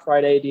their Black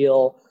Friday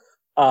deal.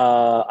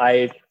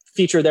 I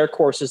feature their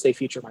courses. They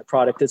feature my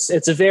product.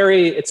 It's a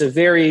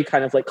very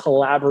kind of like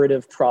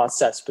collaborative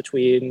process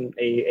between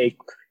a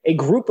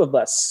group of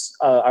us,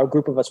 our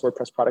group of us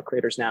WordPress product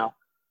creators now.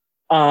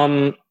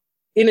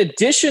 In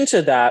addition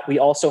to that, we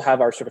also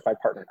have our certified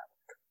partner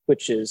network.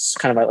 which is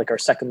kind of like our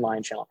second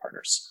line channel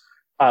partners,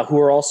 who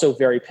are also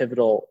very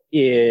pivotal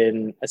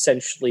in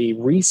essentially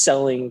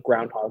reselling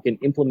Groundhog and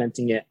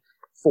implementing it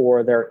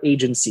for their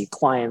agency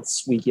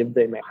clients. We give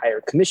them a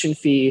higher commission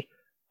fee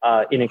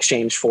in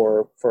exchange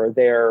for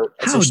their.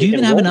 How do you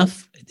even have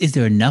enough? Is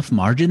there enough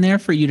margin there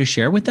for you to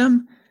share with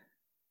them?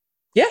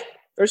 Yeah,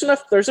 there's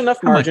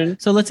enough margin.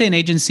 So let's say an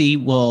agency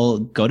will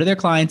go to their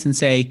clients and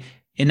say,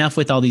 enough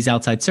with all these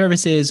outside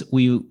services.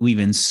 We've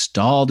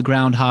installed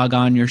Groundhog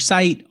on your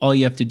site. All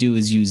you have to do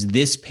is use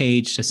this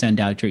page to send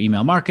out your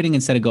email marketing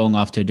instead of going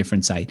off to a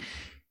different site.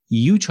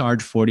 You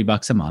charge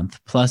 $40 a month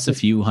plus a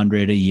few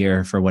hundred a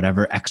year for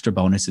whatever extra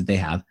bonuses they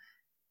have.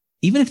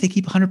 Even if they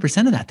keep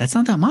 100% of that, that's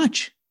not that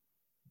much.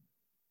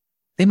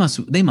 They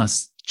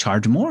must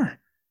charge more.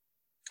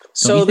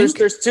 So there's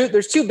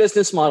two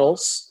business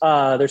models.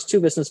 There's two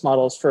business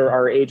models for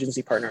our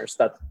agency partners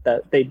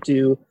that they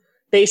do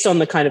based on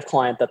the kind of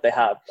client that they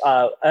have.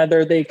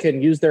 Either they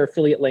can use their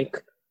affiliate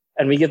link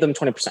and we give them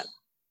 20%.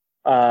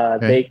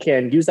 Okay. They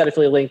can use that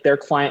affiliate link. Their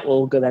client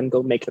will then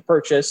go make the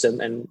purchase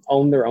and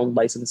own their own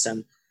license,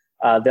 and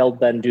they'll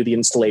then do the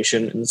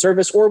installation and the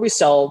service. Or we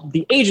sell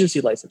the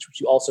agency license,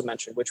 which you also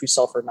mentioned, which we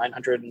sell for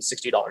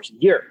 $960 a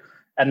year.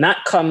 And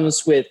that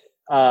comes with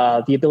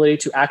the ability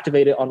to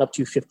activate it on up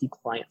to 50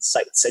 client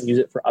sites and use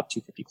it for up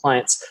to 50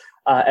 clients.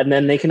 And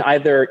then they can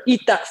either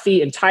eat that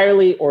fee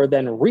entirely or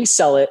then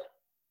resell it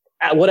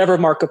at whatever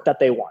markup that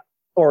they want,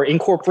 or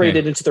incorporate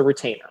it into the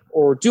retainer,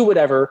 or do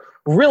whatever.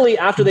 Really,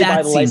 after they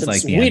buy the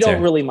license, we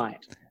don't really mind.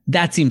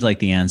 That seems like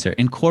the answer.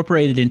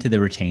 Incorporate it into the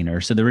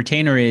retainer. So the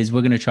retainer is,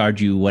 we're going to charge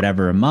you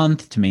whatever a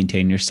month to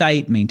maintain your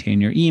site,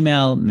 maintain your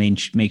email,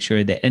 make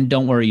sure that, and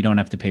don't worry, you don't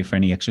have to pay for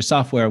any extra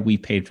software. We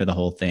paid for the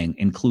whole thing,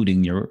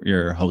 including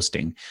your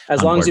hosting.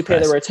 As long as you pay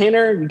the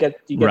retainer, you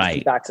get to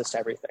keep access to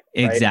everything.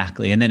 Right?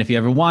 Exactly. And then if you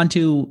ever want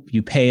to,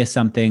 you pay us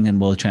something and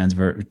we'll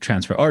transfer,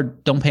 or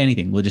don't pay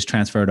anything. We'll just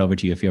transfer it over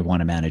to you if you ever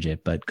want to manage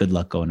it. But good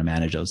luck going to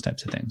manage those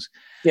types of things.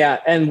 Yeah.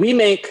 And we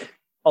make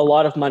a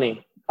lot of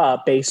money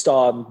based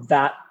on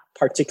that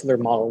particular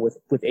model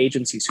with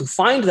agencies who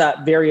find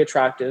that very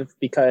attractive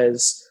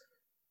because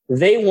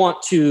they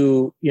want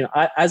to,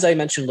 as I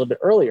mentioned a little bit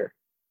earlier,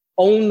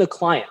 own the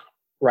client,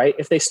 right?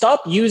 If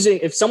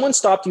someone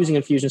stopped using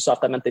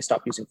Infusionsoft, that meant they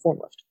stopped using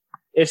FormLift.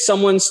 If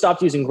someone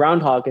stopped using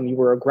Groundhog and you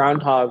were a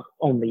Groundhog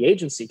only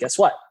agency, guess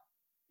what?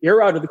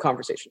 You're out of the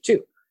conversation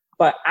too.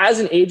 But as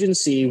an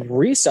agency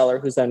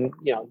reseller who's then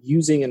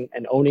using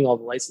and owning all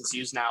the licenses,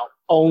 you now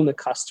own the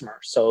customer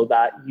so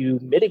that you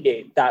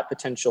mitigate that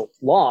potential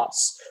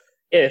loss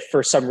if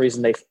for some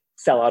reason they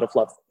fell out of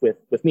love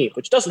with me,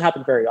 which doesn't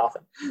happen very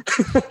often.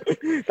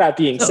 That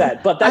being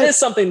said, but that is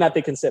something that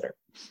they consider.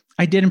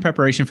 I did, in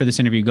preparation for this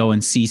interview, go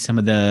and see some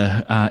of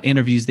the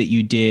interviews that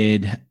you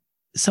did.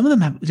 Some of them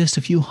have just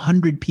a few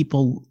hundred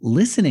people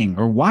listening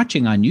or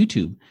watching on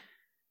YouTube.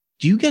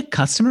 Do you get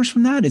customers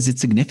from that? Is it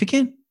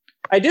significant?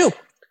 I do.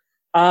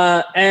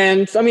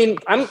 And I mean,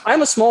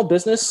 I'm a small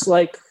business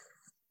like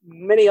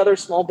many other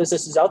small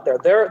businesses out there.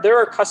 There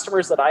are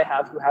customers that I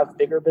have who have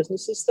bigger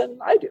businesses than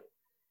I do.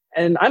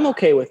 And I'm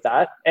okay with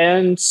that.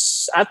 And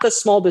at the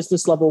small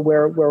business level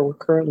where we're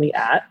currently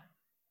at,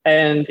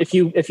 and if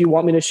you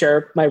want me to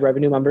share my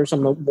revenue numbers,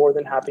 I'm more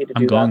than happy to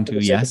do that. I'm going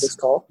to, yes. This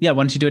call. Yeah,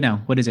 why don't you do it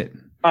now? What is it?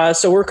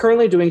 So we're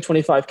currently doing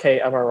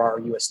 25K MRR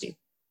USD.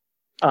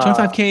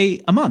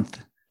 25K a month?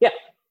 Yeah.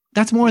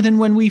 That's more than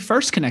when we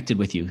first connected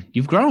with you.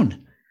 You've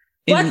grown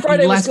in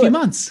the last few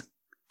months.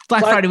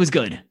 Black Friday was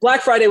good.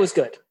 Black Friday was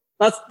good.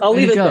 I'll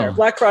leave it there.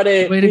 Black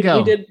Friday, we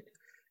did.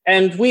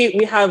 And we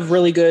have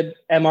really good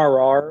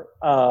MRR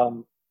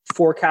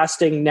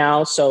forecasting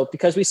now. So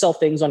because we sell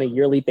things on a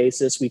yearly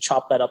basis, we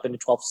chop that up into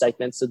 12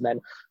 segments and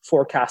then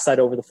forecast that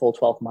over the full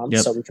 12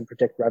 months. So we can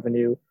predict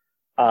revenue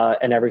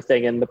and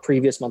everything. And the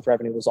previous month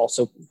revenue was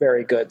also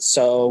very good.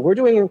 So we're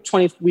doing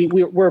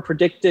we're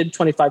predicted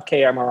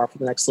 25K MRR for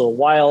the next little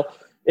while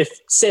if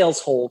sales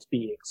hold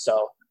being.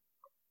 So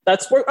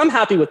that's where I'm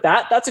happy with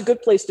that. That's a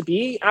good place to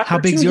be. After How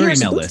big's your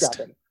email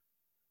list?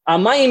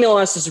 My email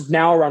list is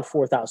now around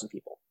 4,000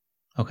 people.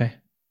 Okay.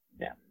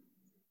 Yeah.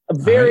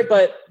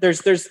 But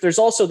there's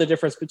also the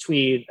difference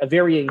between a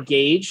very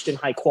engaged and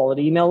high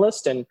quality email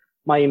list, and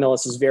my email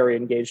list is very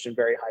engaged and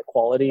very high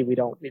quality. We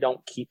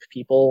don't keep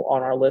people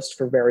on our list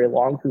for very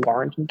long who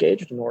aren't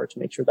engaged in order to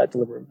make sure that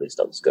deliverability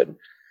stuff is good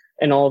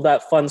and all of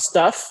that fun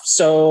stuff.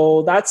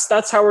 So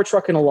that's how we're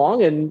trucking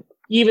along. And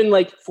even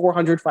like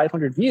 400,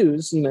 500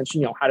 views, you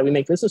mentioned, how do we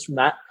make business from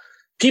that?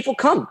 People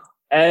come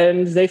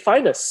and they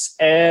find us.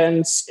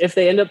 And if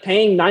they end up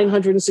paying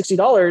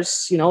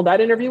 $960,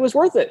 that interview was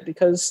worth it,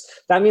 because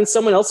that means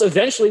someone else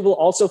eventually will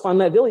also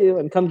find that video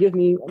and come give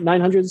me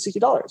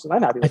 $960. And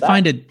I'm happy with that. I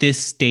find at this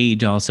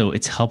stage also,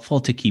 it's helpful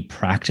to keep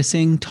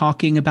practicing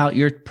talking about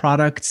your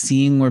product,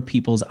 seeing where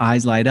people's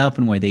eyes light up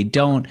and where they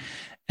don't.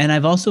 And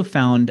I've also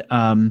found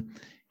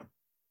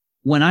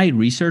when I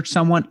research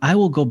someone, I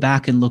will go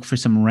back and look for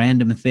some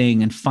random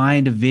thing and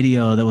find a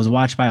video that was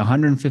watched by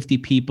 150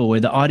 people where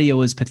the audio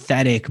is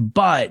pathetic,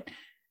 but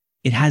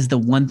it has the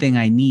one thing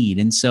I need.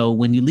 And so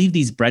when you leave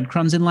these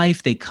breadcrumbs in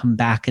life, they come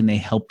back and they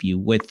help you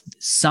with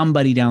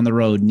somebody down the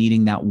road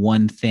needing that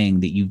one thing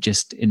that you've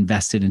just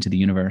invested into the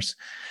universe.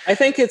 I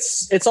think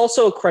it's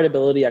also a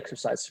credibility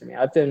exercise for me.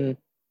 I've been,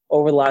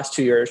 over the last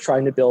 2 years,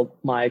 trying to build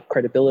my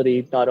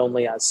credibility, not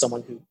only as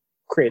someone who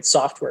creates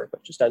software,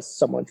 but just as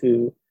someone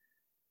who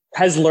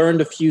has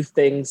learned a few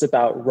things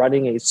about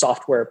running a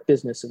software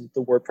business in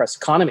the WordPress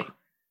economy.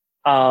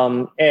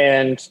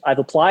 And I've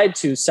applied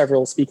to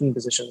several speaking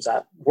positions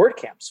at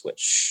WordCamps,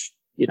 which,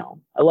 you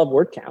know, I love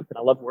WordCamp and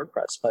I love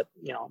WordPress, but,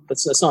 you know,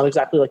 that's not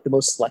exactly like the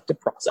most selective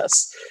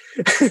process.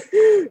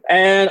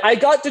 And I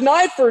got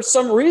denied for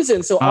some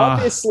reason. So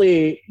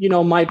obviously, you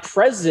know, my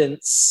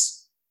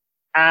presence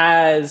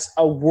as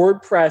a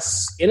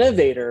WordPress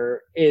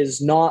innovator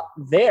is not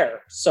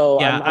there. So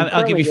yeah,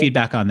 I'll give you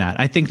feedback on that.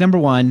 I think number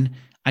one,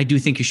 I do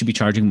think you should be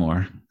charging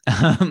more.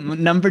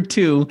 Number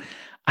two,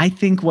 I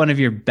think one of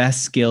your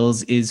best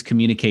skills is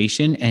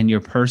communication, and your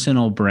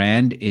personal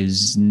brand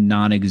is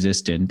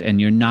non-existent and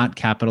you're not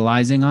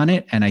capitalizing on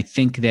it. And I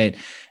think that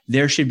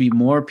there should be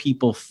more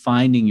people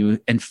finding you.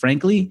 And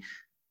frankly,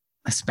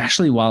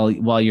 especially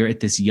while you're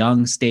at this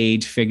young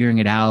stage, figuring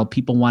it out,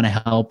 people want to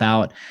help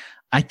out.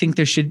 I think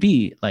there should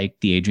be like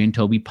the Adrian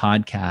Tobey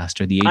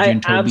podcast or the Adrian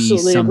Tobey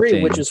absolutely something.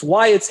 Agree, which is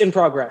why it's in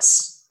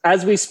progress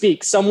as we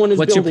speak. Someone is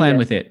What's building your plan it.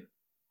 with it?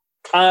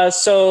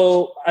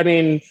 So, I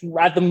mean,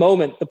 at the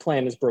moment, the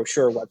plan is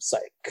brochure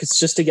website, because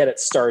just to get it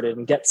started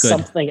and get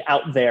something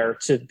out there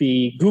to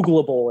be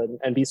Googleable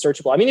and be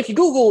searchable. I mean, if you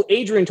Google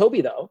Adrian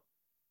Tobey, though,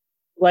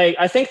 like,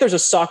 I think there's a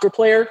soccer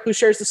player who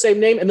shares the same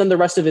name, and then the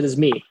rest of it is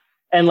me.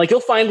 And like, you'll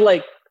find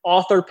like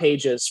author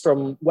pages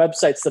from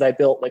websites that I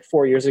built like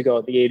 4 years ago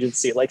at the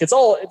agency. Like, it's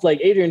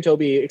like Adrian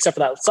Tobey, except for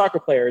that soccer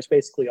player, is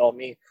basically all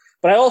me.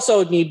 But I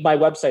also need my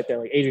website there,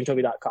 like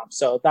adriantobey.com.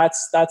 So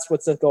that's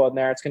what's going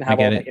there. It's going to have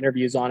all the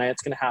interviews on it.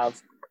 It's going to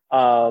have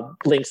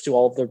links to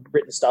all of the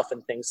written stuff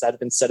and things that have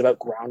been said about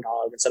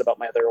Groundhog and said about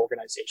my other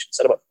organization,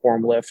 said about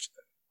FormLift.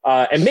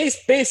 And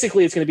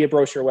basically, it's going to be a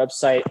brochure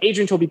website.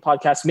 Adrian Tobey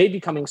podcast may be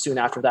coming soon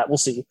after that. We'll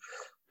see.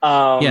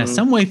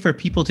 Some way for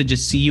people to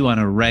just see you on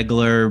a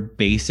regular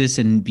basis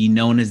and be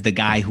known as the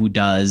guy who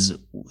does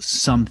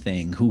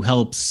something, who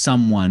helps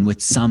someone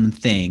with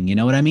something. You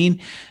know what I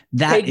mean?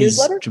 That paid is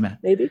newsletter, dramatic.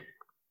 Maybe.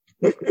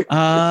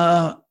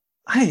 I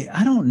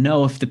don't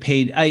know if the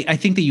paid. I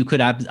think that you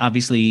could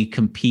obviously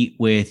compete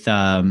with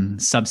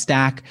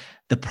Substack.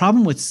 The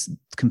problem with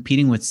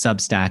competing with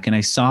Substack, and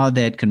I saw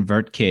that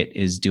ConvertKit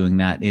is doing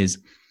that.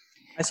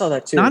 I saw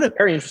that too.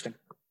 Very interesting.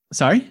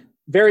 Sorry.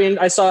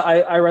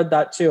 I read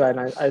that too, and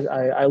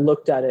I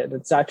looked at it, and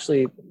it's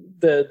actually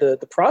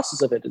the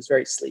process of it is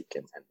very sleek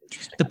and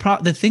interesting.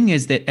 The thing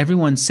is that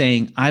everyone's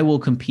saying, I will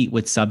compete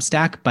with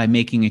Substack by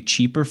making it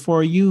cheaper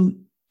for you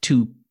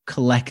to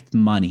collect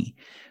money.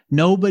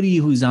 Nobody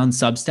who's on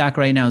Substack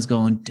right now is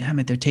going, damn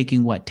it, they're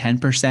taking what,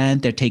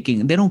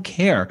 10%? They don't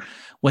care.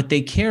 What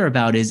they care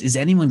about is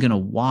anyone going to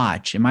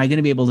watch? Am I going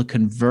to be able to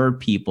convert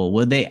people?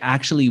 Will they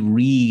actually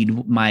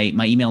read my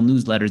email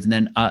newsletters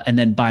and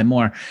then buy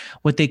more?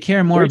 What they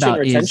care more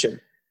about is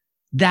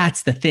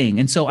that's the thing.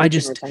 And so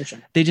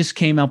they just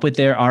came up with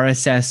their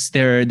RSS,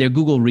 their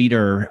Google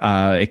Reader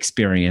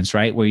experience,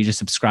 right? Where you just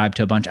subscribe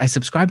to a bunch. I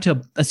subscribed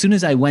to, as soon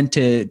as I went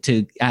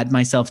to add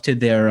myself to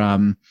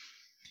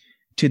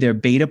their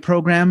beta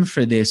program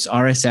for this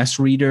RSS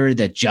reader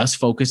that just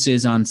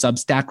focuses on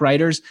Substack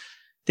writers.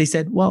 They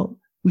said, well,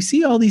 we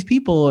see all these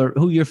people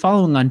who you're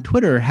following on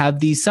Twitter have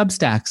these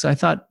Substacks. So I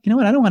thought, you know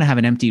what? I don't want to have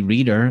an empty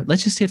reader.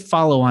 Let's just hit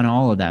follow on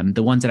all of them,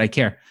 the ones that I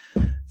care.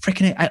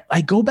 Freaking,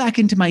 I go back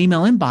into my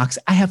email inbox.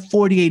 I have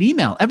 48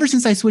 email. Ever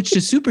since I switched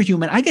to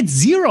Superhuman, I get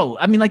 0.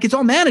 I mean, like, it's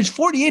all managed.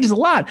 48 is a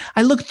lot.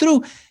 I look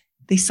through,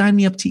 they sign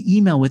me up to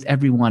email with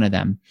every one of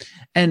them.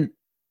 And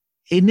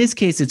in this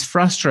case, it's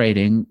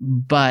frustrating,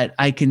 but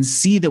I can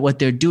see that what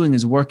they're doing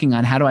is working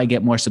on how do I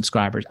get more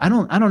subscribers. I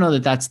don't know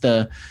that that's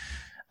the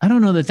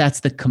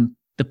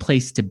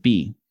place to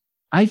be.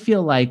 I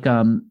feel like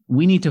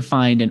we need to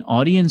find an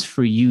audience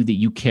for you that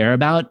you care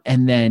about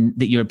and then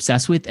that you're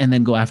obsessed with, and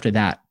then go after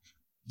that.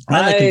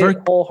 I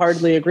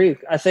wholeheartedly agree.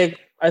 I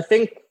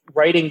think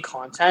writing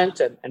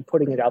content and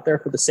putting it out there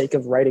for the sake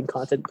of writing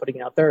content and putting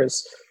it out there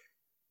is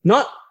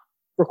not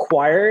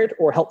required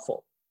or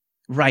helpful.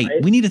 Right.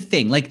 We need a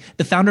thing. Like,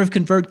 the founder of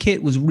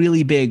ConvertKit was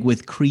really big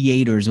with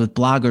creators, with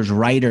bloggers,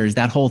 writers,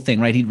 that whole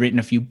thing, right? He'd written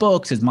a few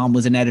books. His mom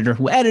was an editor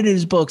who edited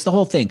his books, the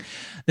whole thing.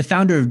 The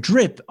founder of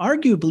Drip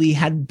arguably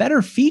had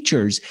better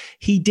features.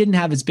 He didn't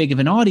have as big of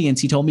an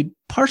audience, he told me,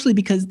 partially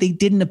because they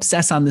didn't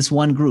obsess on this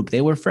one group.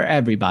 They were for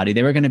everybody.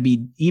 They were going to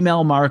be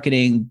email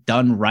marketing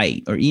done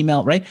right, or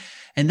email, right?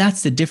 And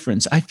that's the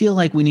difference. I feel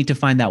like we need to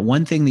find that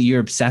one thing that you're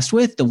obsessed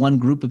with, the one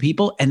group of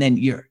people, and then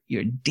you're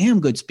a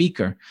damn good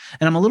speaker.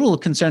 And I'm a little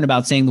concerned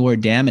about saying the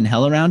word damn and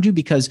hell around you,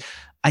 because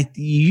I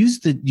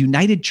used the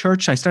United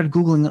Church. I started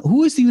Googling,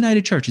 who is the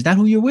United Church? Is that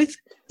who you're with?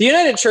 The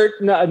United Church,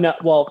 no,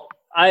 well,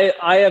 I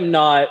am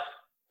not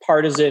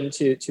partisan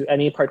to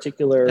any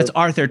particular. That's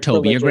Arthur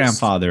Tobey, your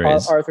grandfather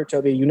is. Arthur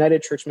Tobey,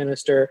 United Church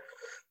minister.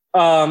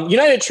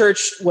 United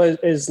Church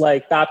is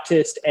like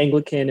Baptist,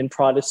 Anglican, and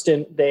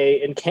Protestant.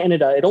 In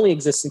Canada, it only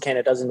exists in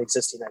Canada, doesn't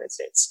exist in the United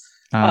States.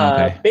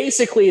 Okay.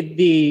 Basically,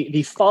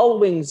 the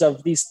followings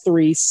of these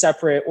three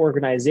separate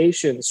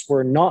organizations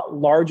were not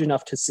large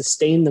enough to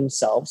sustain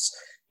themselves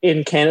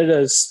in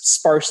Canada's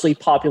sparsely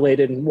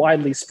populated and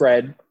widely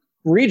spread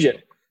region,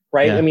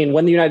 right? Yeah. I mean,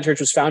 when the United Church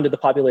was founded, the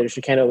population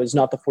of Canada was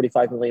not the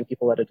 45 million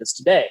people that it is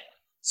today.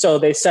 So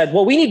they said,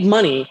 well, we need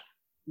money.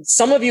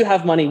 Some of you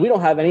have money. We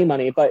don't have any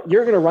money, but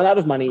you're going to run out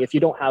of money if you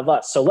don't have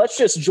us. So let's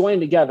just join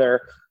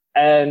together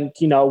and,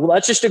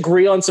 let's just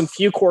agree on some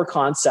few core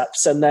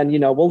concepts. And then,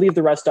 we'll leave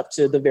the rest up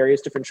to the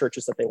various different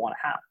churches that they want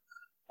to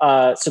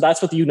have. So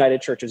that's what the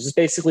United Church is. It's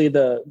basically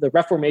the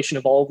reformation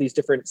of all of these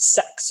different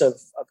sects of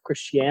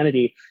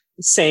Christianity,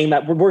 saying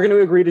that we're going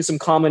to agree to some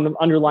common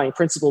underlying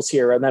principles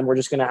here. And then we're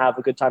just going to have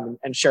a good time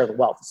and share the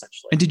wealth,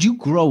 essentially. And did you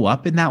grow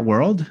up in that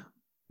world?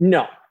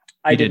 No.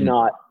 I did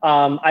not.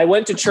 I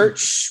went to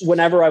church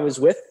whenever I was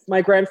with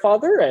my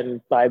grandfather, and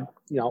I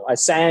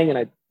sang and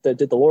I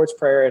did the Lord's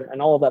Prayer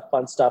and all of that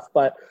fun stuff.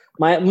 But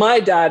my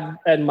dad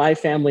and my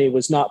family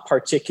was not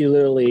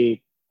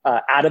particularly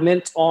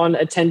adamant on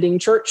attending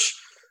church.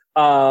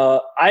 I'm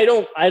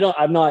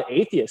not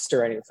atheist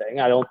or anything.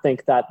 I don't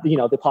think that,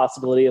 the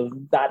possibility of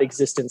that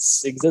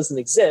existence doesn't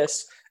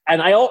exist.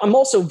 And I'm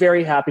also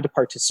very happy to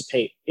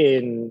participate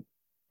in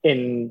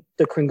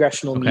the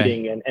congressional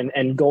meeting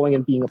and going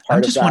and being a part of that.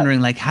 I'm just wondering,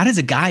 like, how does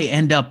a guy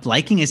end up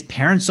liking his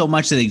parents so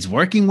much that he's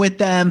working with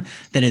them,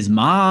 that his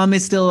mom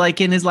is still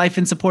like in his life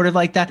and supportive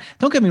like that?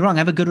 Don't get me wrong. I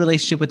have a good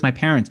relationship with my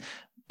parents,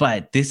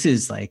 but this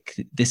is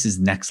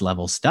next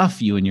level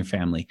stuff, you and your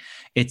family.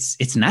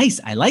 It's nice.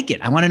 I like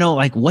it. I want to know,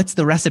 like, what's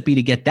the recipe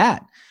to get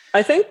that?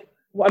 I think,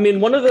 one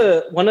of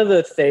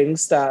the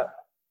things that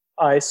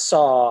I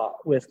saw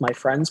with my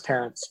friends'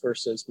 parents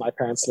versus my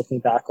parents, looking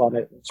back on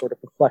it and sort of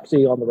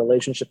reflecting on the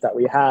relationship that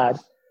we had,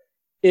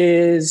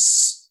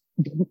 is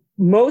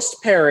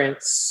most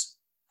parents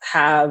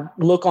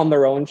look on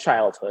their own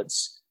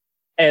childhoods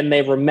and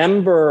they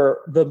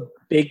remember the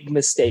big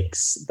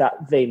mistakes that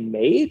they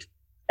made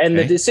and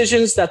the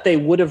decisions that they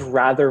would have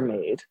rather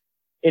made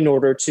in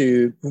order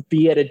to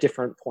be at a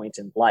different point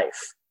in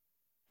life.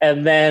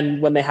 And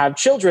then when they have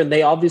children,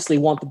 they obviously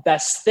want the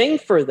best thing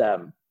for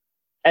them.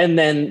 And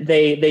then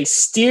they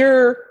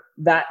steer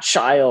that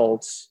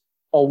child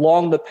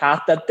along the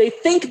path that they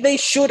think they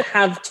should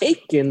have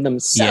taken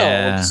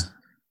themselves.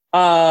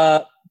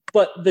 Yeah.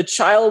 But the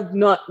child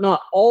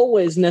not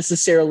always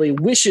necessarily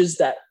wishes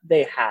that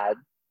they had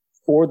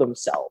for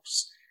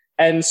themselves.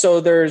 And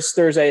so there's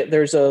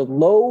a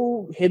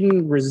low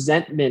hidden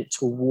resentment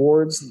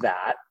towards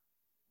that,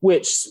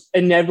 which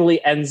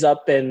inevitably ends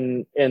up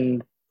in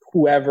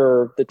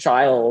whoever the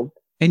child.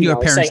 And your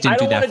parents didn't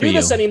do that for you. I don't want to do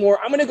this anymore.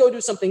 I'm going to go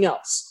do something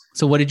else.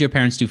 So what did your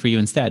parents do for you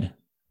instead?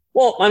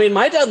 Well,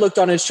 my dad looked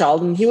on his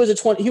child, and he was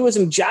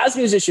a jazz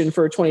musician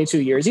for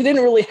 22 years. He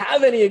didn't really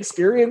have any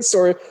experience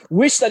or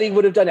wish that he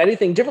would have done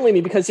anything differently than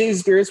me because his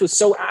experience was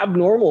so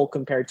abnormal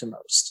compared to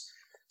most.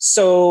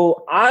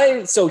 So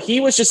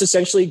he was just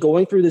essentially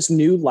going through this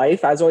new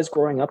life. As I was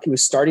growing up, he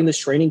was starting this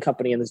training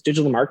company and this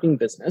digital marketing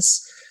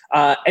business.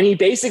 And he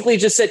basically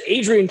just said,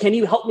 Adrian, can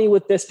you help me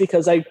with this?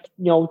 Because I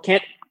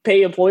can't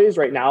pay employees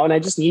right now, and I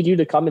just need you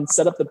to come and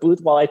set up the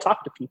booth while I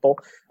talk to people.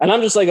 And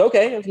I'm just like,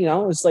 okay,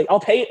 it's like, I'll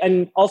pay.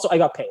 And also I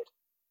got paid.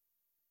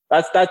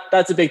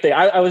 That's a big thing.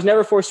 I was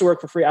never forced to work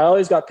for free. I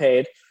always got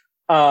paid.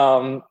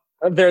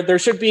 There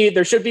should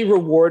be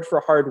reward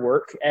for hard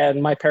work.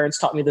 And my parents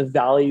taught me the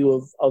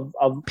value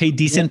of pay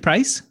decent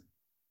price.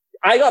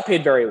 I got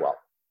paid very well.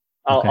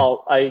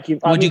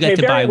 What'd you get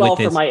to buy with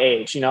for my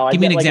age? Give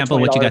me an example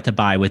of what you got to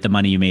buy with the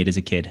money you made as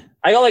a kid.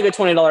 I got like a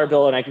 $20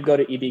 bill, and I could go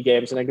to EB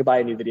Games and I could buy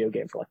a new video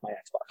game for like my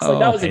Xbox.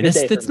 That was a good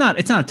day. It's not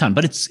a ton,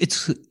 but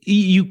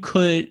you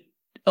could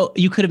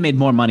have made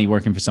more money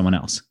working for someone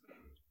else.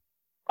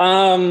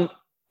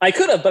 I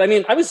could have, but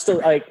I was still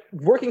like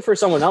working for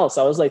someone else.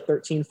 I was like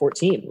 13,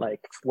 14.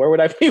 Like, where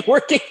would I be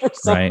working for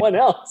someone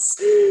else?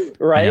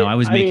 Right. I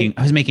was making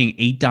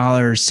 $8,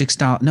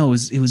 $6. No,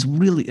 it was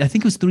really, I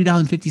think it was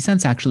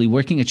 $3.50 actually,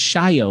 working at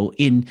Shio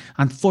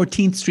on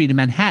 14th Street in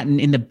Manhattan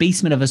in the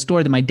basement of a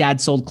store that my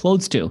dad sold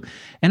clothes to.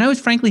 And I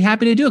was frankly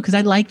happy to do it because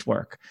I liked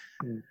work.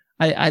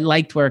 I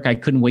liked work. I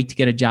couldn't wait to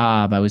get a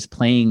job. I was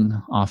playing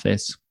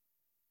Office.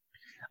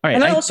 All right,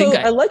 and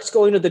I liked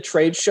going to the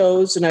trade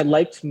shows, and I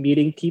liked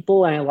meeting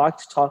people, and I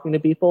liked talking to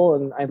people,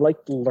 and I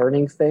liked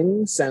learning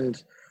things.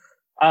 And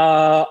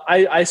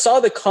I saw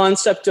the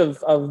concept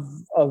of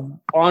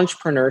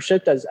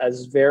entrepreneurship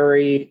as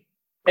very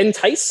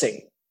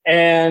enticing.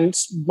 And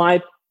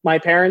my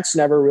parents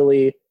never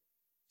really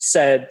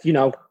said,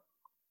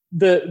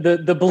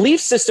 the belief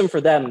system for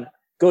them: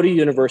 go to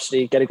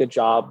university, get a good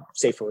job,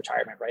 save for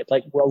retirement. Right?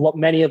 Like, well,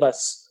 many of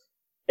us,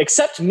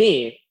 except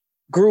me,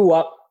 grew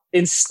up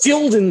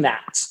instilled in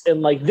that,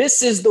 and like,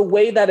 this is the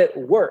way that it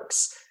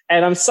works.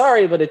 And I'm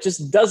sorry, but it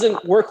just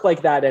doesn't work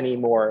like that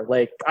anymore.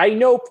 Like, I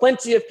know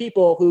plenty of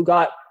people who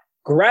got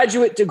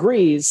graduate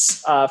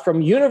degrees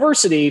from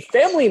university,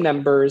 family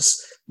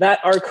members that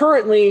are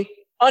currently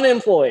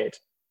unemployed.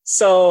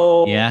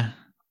 So, yeah,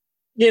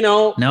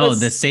 no,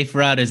 the safe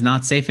route is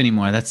not safe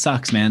anymore. That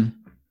sucks, man.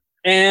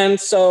 And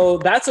so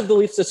that's a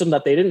belief system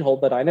that they didn't hold,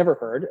 that I never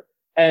heard.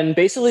 And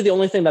basically the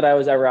only thing that I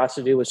was ever asked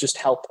to do was just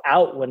help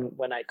out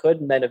when I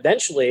could. And then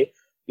eventually,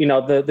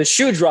 the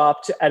shoe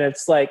dropped, and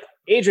it's like,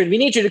 Adrian, we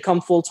need you to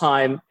come full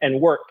time and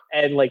work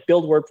and like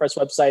build WordPress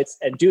websites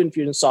and do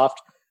Infusionsoft,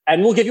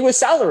 and we'll give you a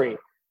salary.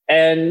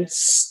 And,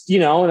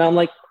 and I'm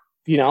like,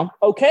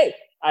 okay,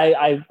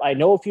 I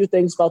know a few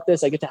things about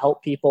this. I get to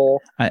help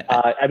people.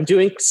 I'm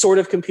doing sort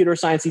of computer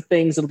sciencey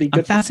things. It'll be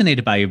good. I'm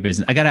fascinated by your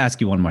business. I got to ask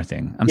you one more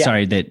thing. I'm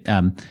sorry that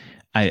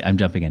I'm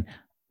jumping in.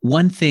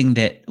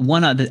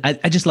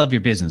 I just love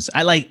your business.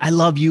 I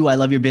love you. I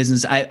love your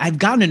business. I've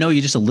gotten to know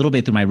you just a little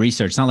bit through my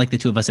research. It's not like the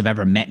two of us have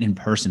ever met in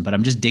person, but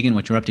I'm just digging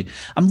what you're up to.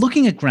 I'm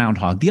looking at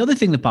Groundhog. The other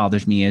thing that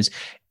bothers me is,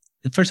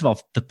 first of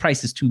all, the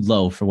price is too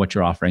low for what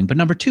you're offering. But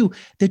number two,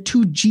 the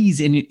 2 G's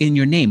in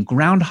your name,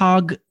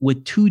 Groundhog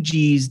with 2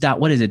 G's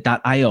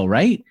 .io,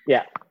 right?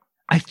 Yeah.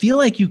 I feel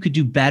like you could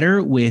do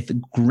better with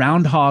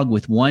Groundhog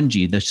with 1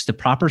 G, that's the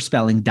proper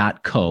spelling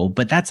 .co,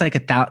 but that's like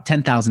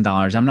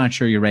 $10,000. I'm not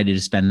sure you're ready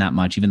to spend that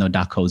much, even though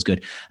 .co is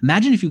good.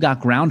 Imagine if you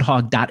got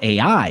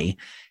Groundhog.ai,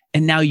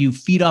 and now you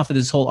feed off of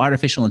this whole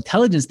artificial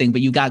intelligence thing,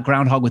 but you got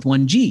Groundhog with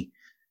 1 G.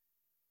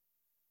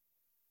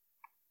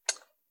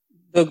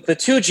 The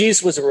 2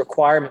 G's was a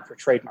requirement for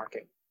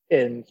trademarking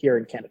here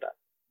in Canada.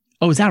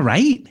 Oh, is that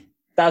right?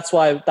 That's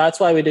why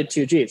we did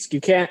 2 G's. You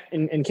can't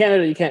in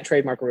Canada, you can't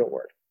trademark a real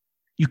word.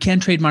 You can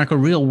trademark a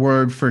real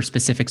word for a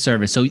specific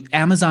service. So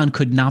Amazon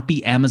could not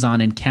be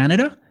Amazon in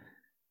Canada?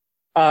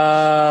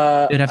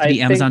 It would have to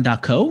be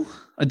Amazon.co,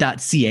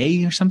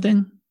 .ca or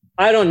something?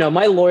 I don't know.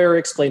 My lawyer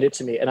explained it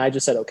to me, and I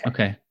just said, okay.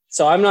 Okay.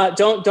 So I'm not,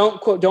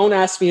 don't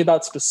ask me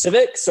about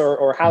specifics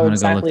or how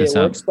exactly it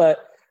works,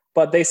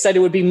 but they said it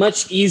would be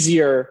much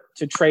easier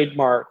to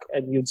trademark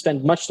and you'd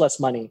spend much less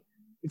money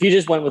if you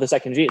just went with a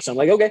second G. So I'm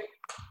like, okay.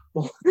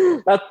 Well,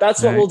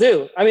 that's what we'll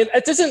do. I mean,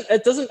 it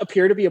doesn't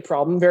appear to be a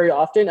problem very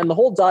often. And the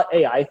whole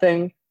 .ai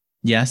thing,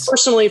 yes,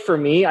 personally for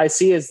me, I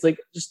see as like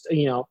just,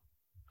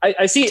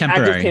 I see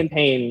temporary.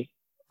 ActiveCampaign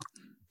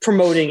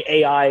promoting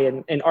AI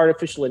and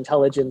artificial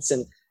intelligence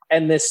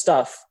and this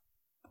stuff.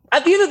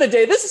 At the end of the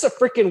day, this is a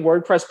freaking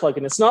WordPress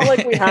plugin. It's not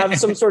like we have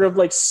some sort of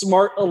like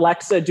smart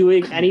Alexa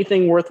doing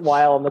anything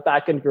worthwhile on the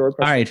back end of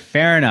WordPress. All right,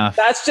 fair enough.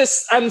 That's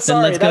just, I'm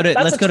sorry. Then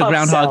let's go to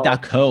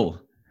groundhog.co.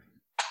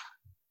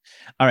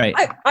 All right.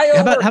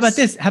 How about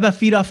this? How about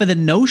feed off of the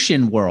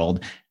Notion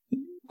world?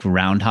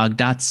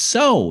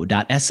 Groundhog.so.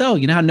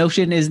 You know how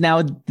Notion is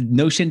now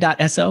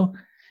Notion.so?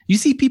 You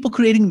see people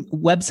creating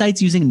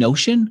websites using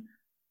Notion?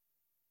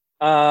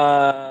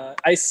 I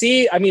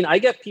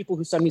get people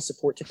who send me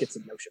support tickets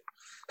in Notion.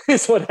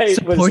 Support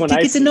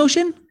tickets in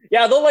Notion?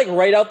 Yeah, they'll like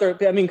write out their,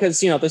 because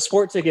the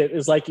support ticket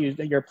is like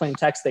you're plain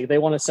text. They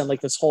want to send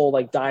like this whole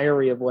like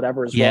diary of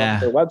whatever is wrong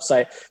with their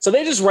website. So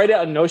they just write it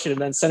out in Notion and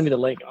then send me the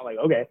link. I'm like,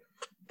 okay.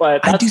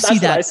 But that's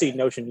what I see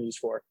Notion used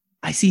for.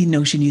 I see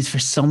Notion used for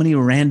so many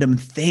random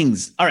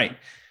things. All right.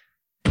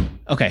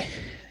 Okay.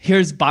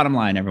 Here's bottom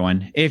line,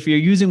 everyone. If you're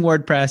using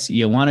WordPress,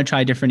 you want to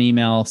try different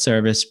email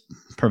service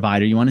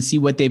provider, you want to see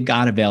what they've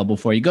got available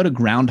for you, go to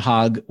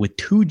groundhog with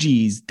 2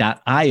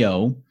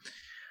 G's.io.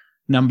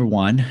 Number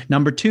one.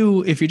 Number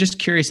two, if you're just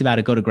curious about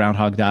it, go to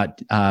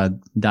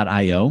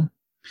groundhog.io.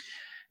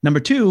 Number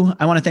two,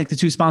 I want to thank the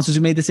 2 sponsors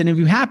who made this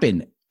interview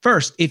happen.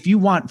 First, if you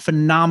want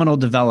phenomenal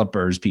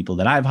developers, people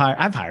that I've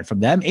hired from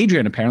them.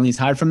 Adrian apparently is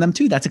hired from them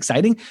too. That's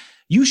exciting.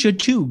 You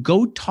should too.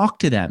 Go talk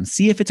to them.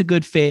 See if it's a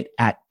good fit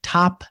at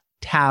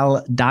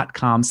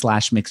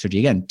toptal.com/Mixergy.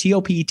 Again,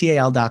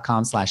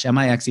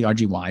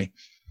 toptal.com/MIXERGY.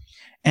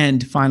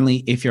 And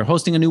finally, if you're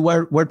hosting a new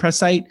WordPress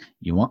site,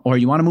 you want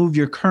to move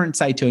your current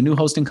site to a new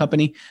hosting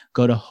company,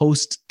 go to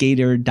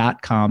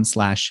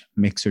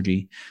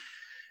hostgator.com/Mixergy.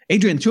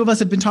 Adrian, the 2 of us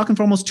have been talking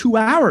for almost 2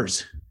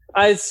 hours.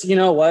 You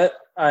know what?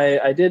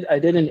 I did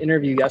an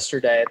interview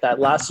yesterday that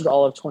lasted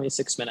all of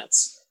 26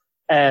 minutes,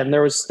 and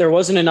there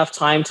wasn't enough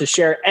time to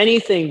share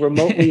anything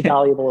remotely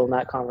valuable in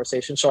that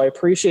conversation. So I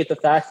appreciate the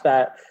fact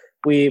that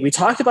we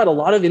talked about a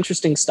lot of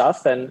interesting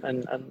stuff and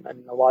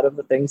a lot of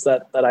the things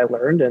that I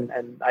learned,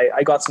 and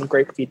I got some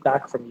great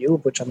feedback from you,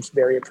 which I'm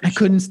very appreciative. I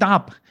couldn't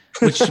stop,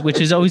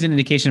 which is always an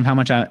indication of how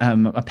much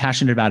I'm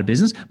passionate about a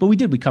business. But we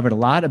covered a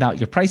lot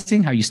about your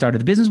pricing, how you started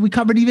the business. We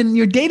covered even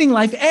your dating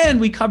life, and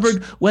we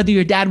covered whether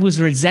your dad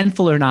was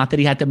resentful or not that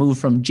he had to move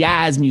from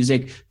jazz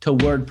music to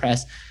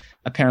WordPress.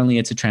 Apparently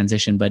it's a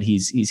transition, but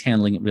he's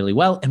handling it really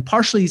well. And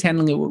partially he's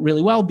handling it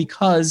really well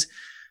because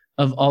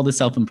of all the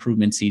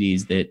self-improvement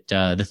CDs that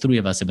the 3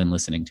 of us have been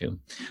listening to. All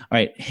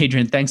right,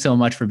 Adrian, thanks so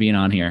much for being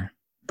on here.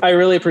 I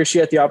really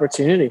appreciate the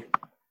opportunity.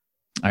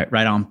 All right,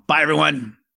 right on. Bye, everyone.